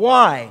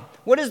 Why?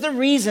 What is the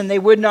reason they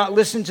would not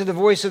listen to the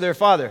voice of their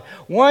father?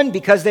 One,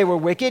 because they were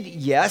wicked.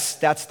 Yes,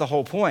 that's the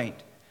whole point.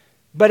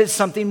 But it's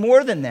something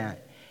more than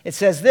that. It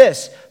says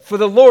this, for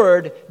the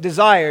Lord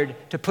desired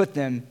to put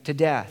them to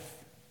death.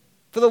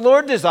 For the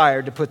Lord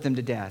desired to put them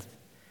to death.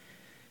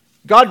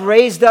 God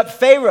raised up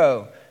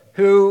Pharaoh,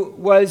 who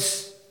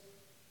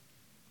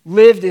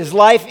lived his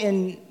life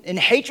in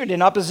hatred,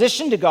 in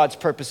opposition to God's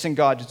purpose and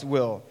God's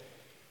will.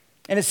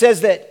 And it says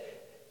that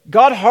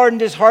God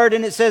hardened his heart,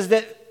 and it says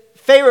that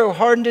Pharaoh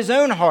hardened his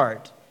own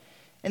heart.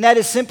 And that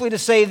is simply to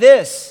say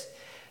this,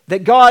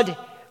 that God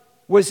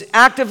was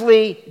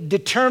actively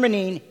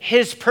determining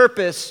his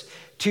purpose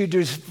to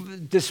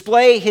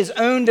display his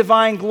own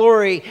divine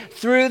glory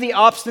through the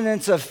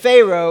obstinance of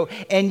Pharaoh,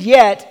 and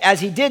yet,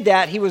 as he did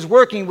that, he was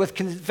working with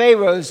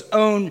Pharaoh's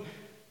own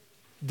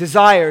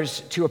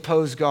desires to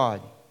oppose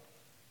God.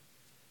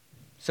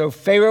 So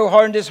Pharaoh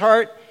hardened his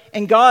heart,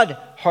 and God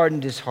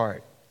hardened his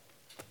heart.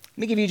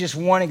 me give you just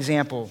one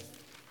example.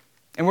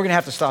 And we're going to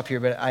have to stop here,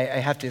 but I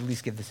have to at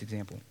least give this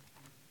example.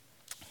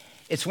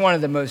 It's one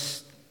of the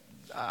most,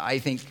 I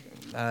think,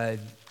 on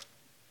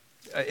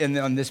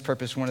this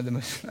purpose, one of the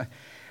most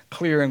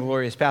clear and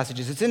glorious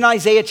passages. It's in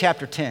Isaiah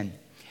chapter 10.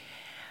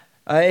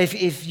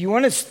 If you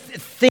want to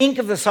think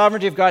of the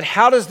sovereignty of God,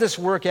 how does this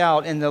work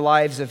out in the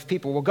lives of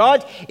people? Well,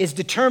 God is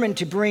determined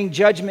to bring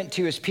judgment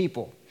to his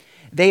people.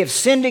 They have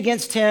sinned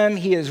against him.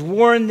 He has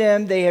warned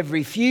them. They have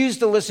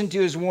refused to listen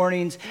to his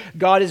warnings.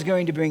 God is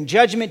going to bring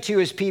judgment to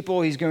his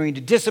people. He's going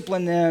to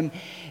discipline them.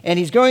 And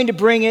he's going to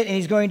bring it, and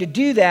he's going to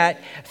do that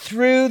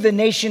through the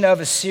nation of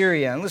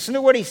Assyria. And listen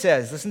to what he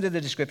says. Listen to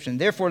the description.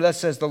 Therefore, thus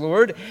says the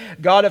Lord,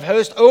 God of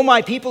hosts, O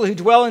my people who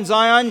dwell in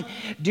Zion,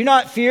 do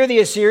not fear the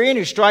Assyrian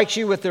who strikes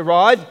you with the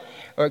rod.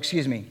 Or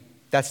excuse me,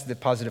 that's the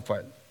positive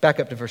part. Back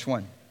up to verse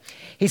 1.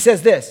 He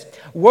says this,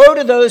 woe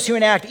to those who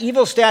enact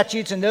evil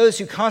statutes and those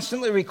who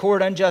constantly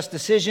record unjust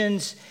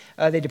decisions.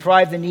 They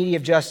deprive the needy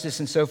of justice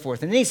and so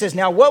forth. And then he says,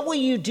 now what will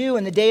you do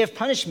in the day of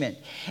punishment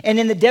and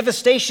in the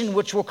devastation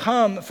which will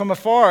come from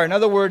afar? In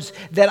other words,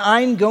 that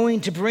I'm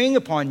going to bring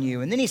upon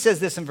you. And then he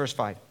says this in verse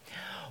 5.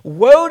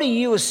 Woe to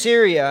you,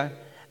 Assyria,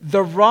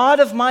 the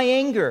rod of my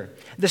anger,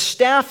 the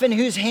staff in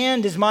whose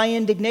hand is my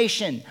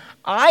indignation.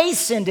 I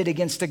send it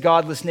against a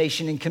godless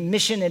nation and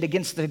commission it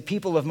against the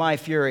people of my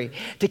fury,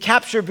 to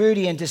capture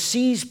booty and to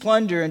seize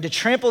plunder and to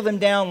trample them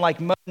down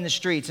like mud in the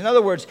streets. In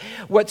other words,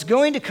 what's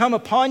going to come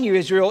upon you,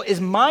 Israel,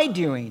 is my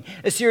doing.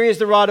 Assyria is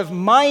the rod of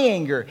my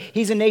anger.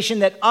 He's a nation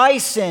that I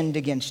send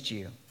against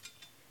you.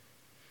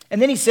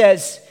 And then he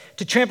says,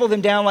 to trample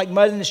them down like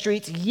mud in the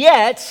streets,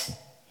 yet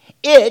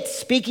it,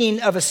 speaking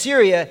of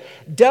Assyria,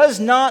 does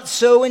not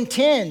so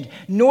intend,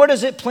 nor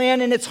does it plan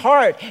in its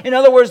heart. In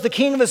other words, the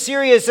king of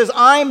Assyria says,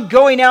 I'm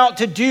going out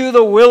to do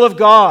the will of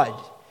God.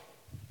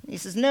 He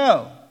says,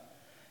 no.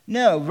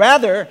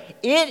 Rather,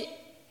 it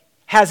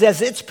has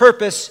as its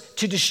purpose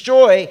to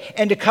destroy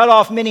and to cut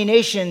off many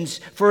nations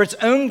for its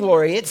own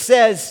glory. It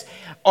says,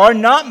 are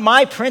not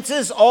my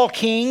princes all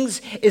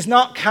kings? Is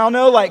not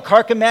Calno like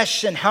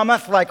Carchemish and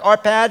Hamath like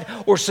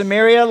Arpad, or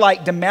Samaria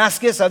like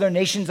Damascus, other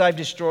nations I've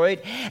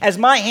destroyed? As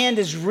my hand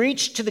has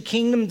reached to the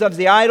kingdoms of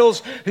the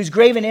idols, whose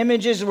graven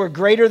images were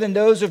greater than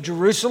those of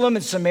Jerusalem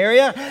and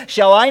Samaria,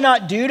 shall I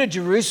not do to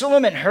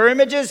Jerusalem and her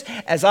images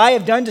as I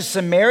have done to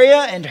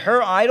Samaria and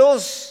her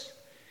idols?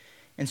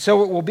 And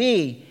so it will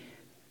be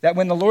that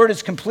when the Lord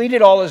has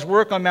completed all his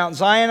work on Mount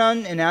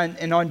Zion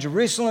and on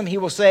Jerusalem, he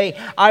will say,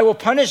 I will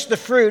punish the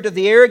fruit of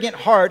the arrogant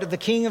heart of the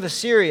king of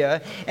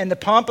Assyria and the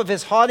pomp of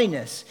his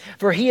haughtiness.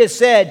 For he has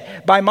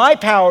said, by my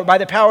power, by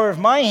the power of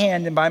my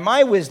hand and by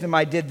my wisdom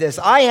I did this.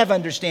 I have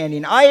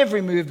understanding. I have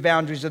removed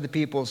boundaries of the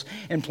peoples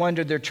and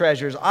plundered their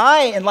treasures.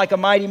 And like a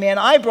mighty man,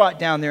 I brought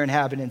down their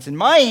inhabitants. And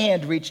my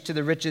hand reached to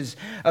the riches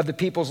of the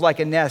peoples like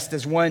a nest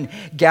as one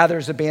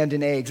gathers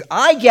abandoned eggs.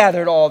 I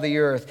gathered all the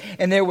earth,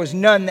 and there was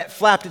none that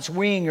flapped its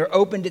wing or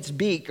opened its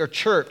beak or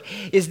chirped.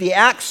 Is the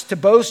axe to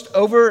boast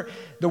over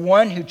the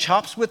one who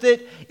chops with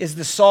it? Is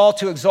the saw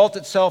to exalt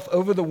itself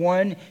over the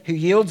one who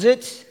yields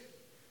it?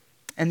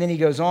 And then he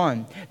goes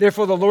on.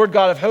 Therefore, the Lord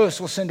God of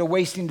hosts will send a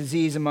wasting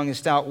disease among his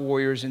stout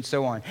warriors, and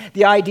so on.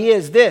 The idea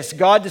is this.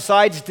 God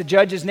decides to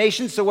judge his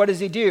nation, so what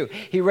does he do?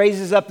 He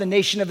raises up the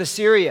nation of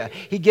Assyria.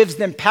 He gives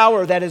them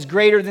power that is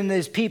greater than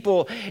his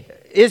people,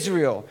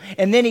 Israel.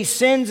 And then he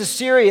sends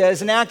Assyria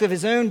as an act of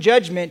his own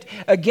judgment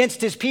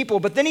against his people.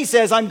 But then he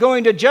says, I'm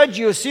going to judge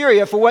you,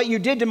 Assyria, for what you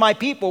did to my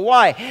people.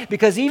 Why?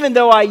 Because even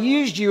though I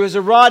used you as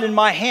a rod in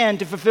my hand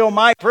to fulfill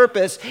my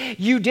purpose,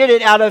 you did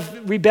it out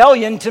of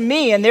rebellion to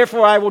me, and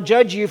therefore I will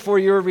judge you for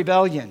your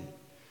rebellion.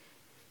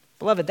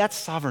 Beloved, that's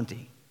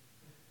sovereignty.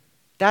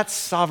 That's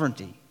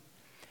sovereignty.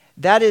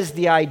 That is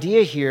the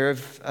idea here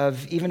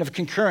of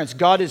concurrence.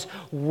 God is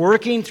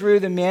working through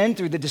the men,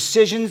 through the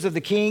decisions of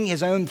the king,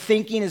 his own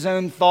thinking, his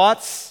own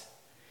thoughts,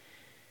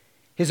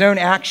 his own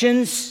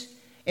actions,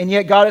 and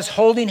yet God is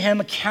holding him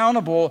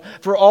accountable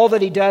for all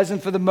that he does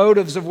and for the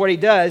motives of what he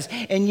does,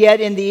 and yet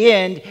in the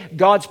end,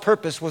 God's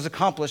purpose was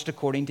accomplished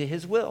according to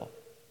his will.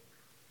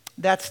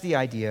 That's the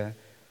idea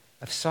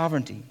of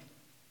sovereignty.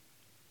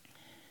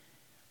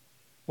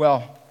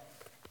 Well,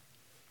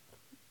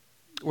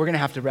 we're going to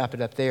have to wrap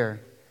it up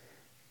there.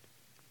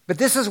 But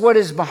this is what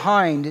is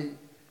behind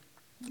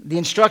the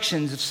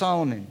instructions of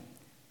Solomon.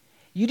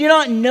 You do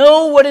not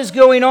know what is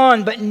going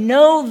on, but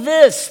know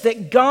this,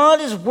 that God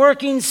is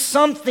working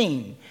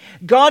something.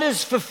 God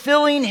is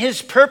fulfilling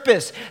his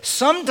purpose.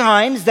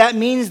 Sometimes that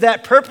means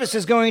that purpose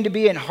is going to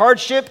be in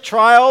hardship,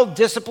 trial,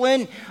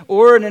 discipline,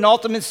 or in an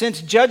ultimate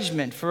sense,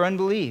 judgment for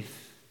unbelief.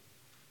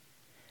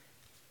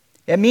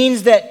 It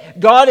means that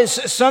God is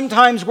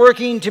sometimes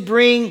working to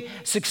bring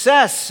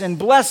success and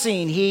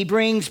blessing. He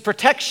brings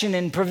protection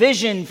and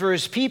provision for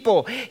his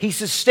people. He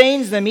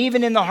sustains them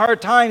even in the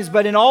hard times.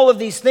 But in all of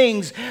these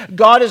things,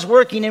 God is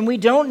working, and we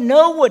don't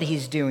know what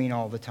he's doing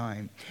all the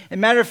time. As a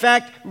matter of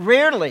fact,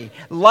 rarely.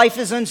 Life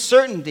is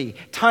uncertainty.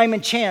 Time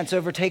and chance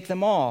overtake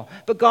them all.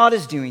 But God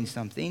is doing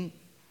something.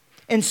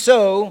 And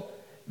so,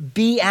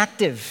 be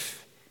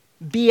active.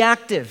 Be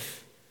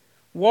active.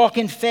 Walk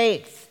in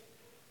faith.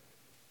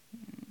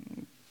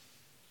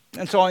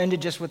 And so I'll end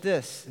it just with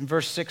this. In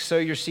verse 6, sow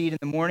your seed in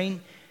the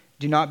morning.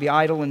 Do not be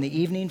idle in the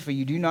evening, for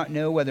you do not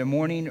know whether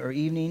morning or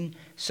evening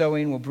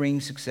sowing will bring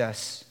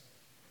success.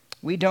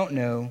 We don't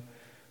know.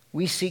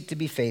 We seek to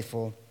be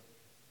faithful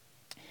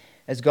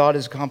as God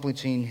is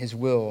accomplishing his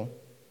will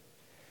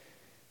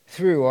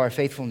through our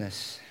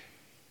faithfulness.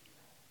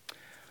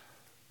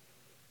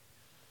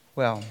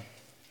 Well,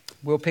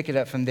 we'll pick it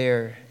up from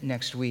there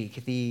next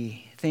week.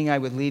 The thing I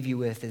would leave you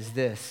with is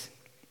this.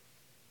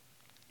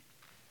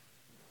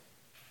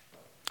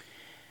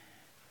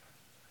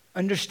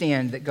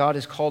 Understand that God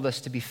has called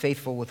us to be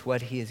faithful with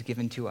what he has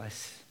given to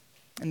us.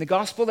 In the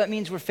gospel, that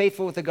means we're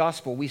faithful with the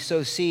gospel. We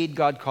sow seed,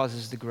 God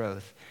causes the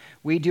growth.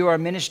 We do our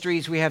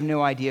ministries, we have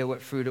no idea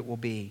what fruit it will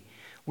be.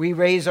 We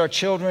raise our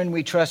children,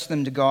 we trust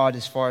them to God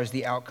as far as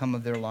the outcome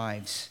of their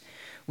lives.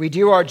 We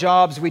do our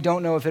jobs, we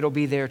don't know if it'll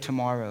be there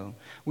tomorrow.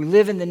 We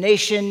live in the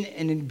nation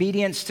in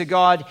obedience to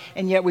God,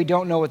 and yet we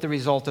don't know what the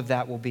result of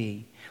that will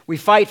be. We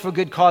fight for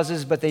good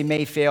causes, but they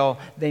may fail,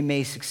 they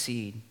may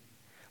succeed.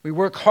 We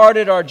work hard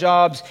at our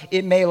jobs.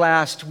 It may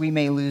last. We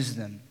may lose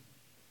them.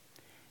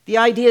 The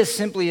idea is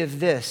simply of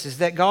this, is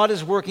that God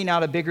is working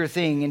out a bigger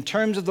thing. In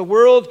terms of the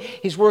world,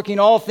 he's working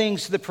all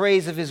things to the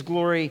praise of his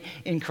glory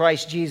in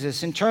Christ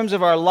Jesus. In terms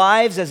of our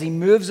lives, as he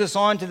moves us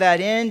on to that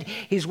end,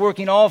 he's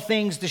working all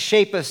things to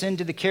shape us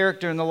into the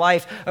character and the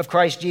life of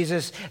Christ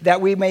Jesus, that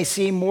we may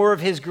see more of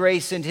his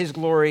grace and his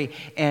glory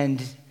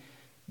and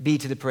be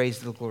to the praise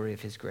of the glory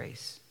of his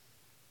grace.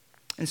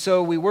 And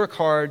so we work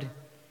hard.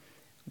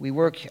 We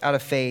work out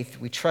of faith,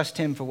 we trust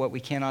him for what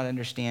we cannot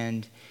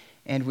understand,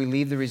 and we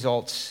leave the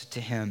results to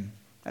him.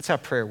 That's how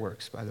prayer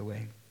works, by the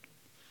way.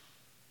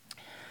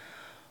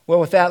 Well,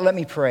 with that, let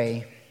me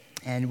pray,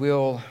 and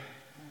we'll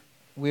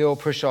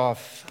push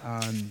off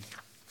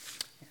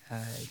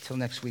till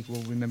next week.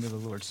 We'll remember the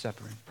Lord's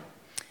Supper.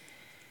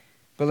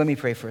 But let me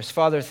pray for us.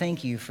 Father,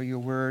 thank you for your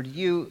word.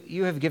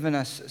 You have given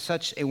us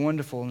such a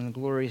wonderful and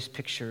glorious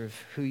picture of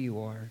who you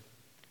are.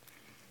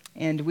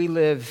 And we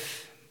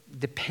live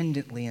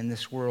dependently in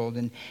this world.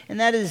 And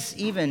that is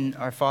even,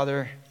 our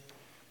Father,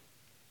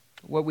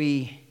 what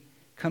we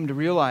come to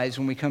realize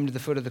when we come to the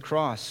foot of the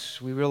cross.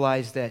 We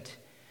realize that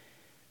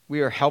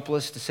we are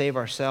helpless to save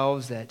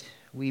ourselves, that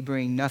we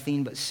bring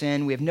nothing but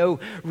sin. We have no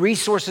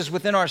resources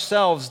within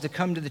ourselves to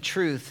come to the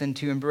truth and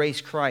to embrace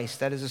Christ.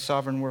 That is a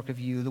sovereign work of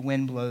you. The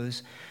wind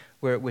blows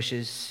where it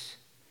wishes.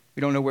 We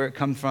don't know where it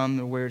comes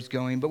from or where it's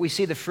going, but we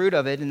see the fruit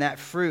of it, and that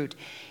fruit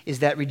is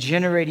that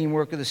regenerating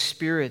work of the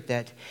Spirit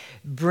that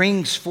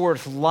brings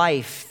forth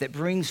life, that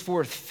brings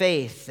forth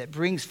faith, that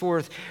brings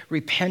forth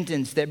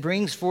repentance, that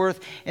brings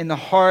forth in the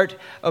heart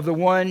of the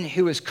one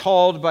who is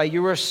called by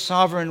your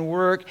sovereign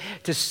work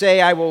to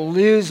say, I will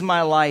lose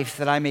my life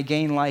that I may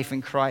gain life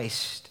in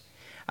Christ.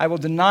 I will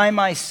deny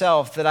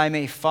myself that I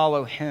may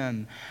follow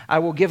him. I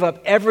will give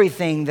up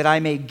everything that I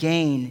may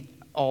gain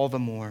all the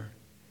more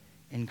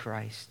in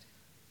Christ.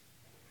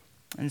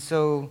 And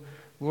so,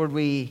 Lord,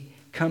 we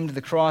come to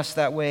the cross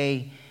that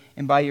way,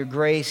 and by your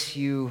grace,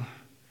 you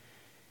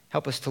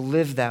help us to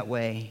live that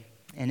way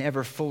in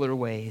ever fuller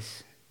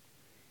ways.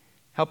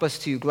 Help us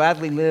to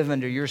gladly live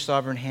under your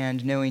sovereign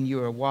hand, knowing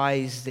you are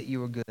wise, that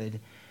you are good.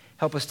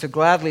 Help us to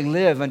gladly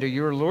live under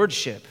your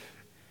lordship,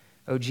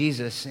 O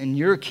Jesus, in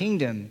your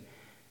kingdom,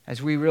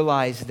 as we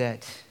realize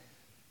that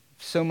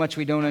so much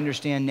we don't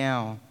understand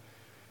now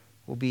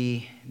will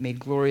be made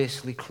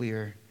gloriously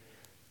clear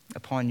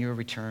upon your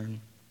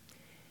return.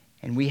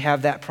 And we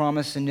have that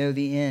promise and know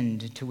the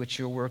end to which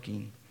you're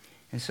working.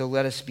 And so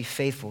let us be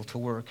faithful to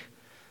work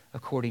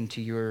according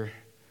to your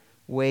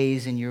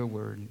ways and your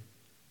word.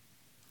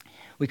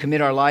 We commit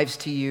our lives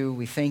to you.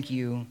 We thank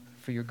you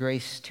for your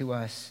grace to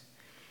us.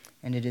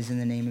 And it is in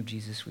the name of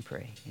Jesus we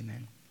pray.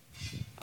 Amen.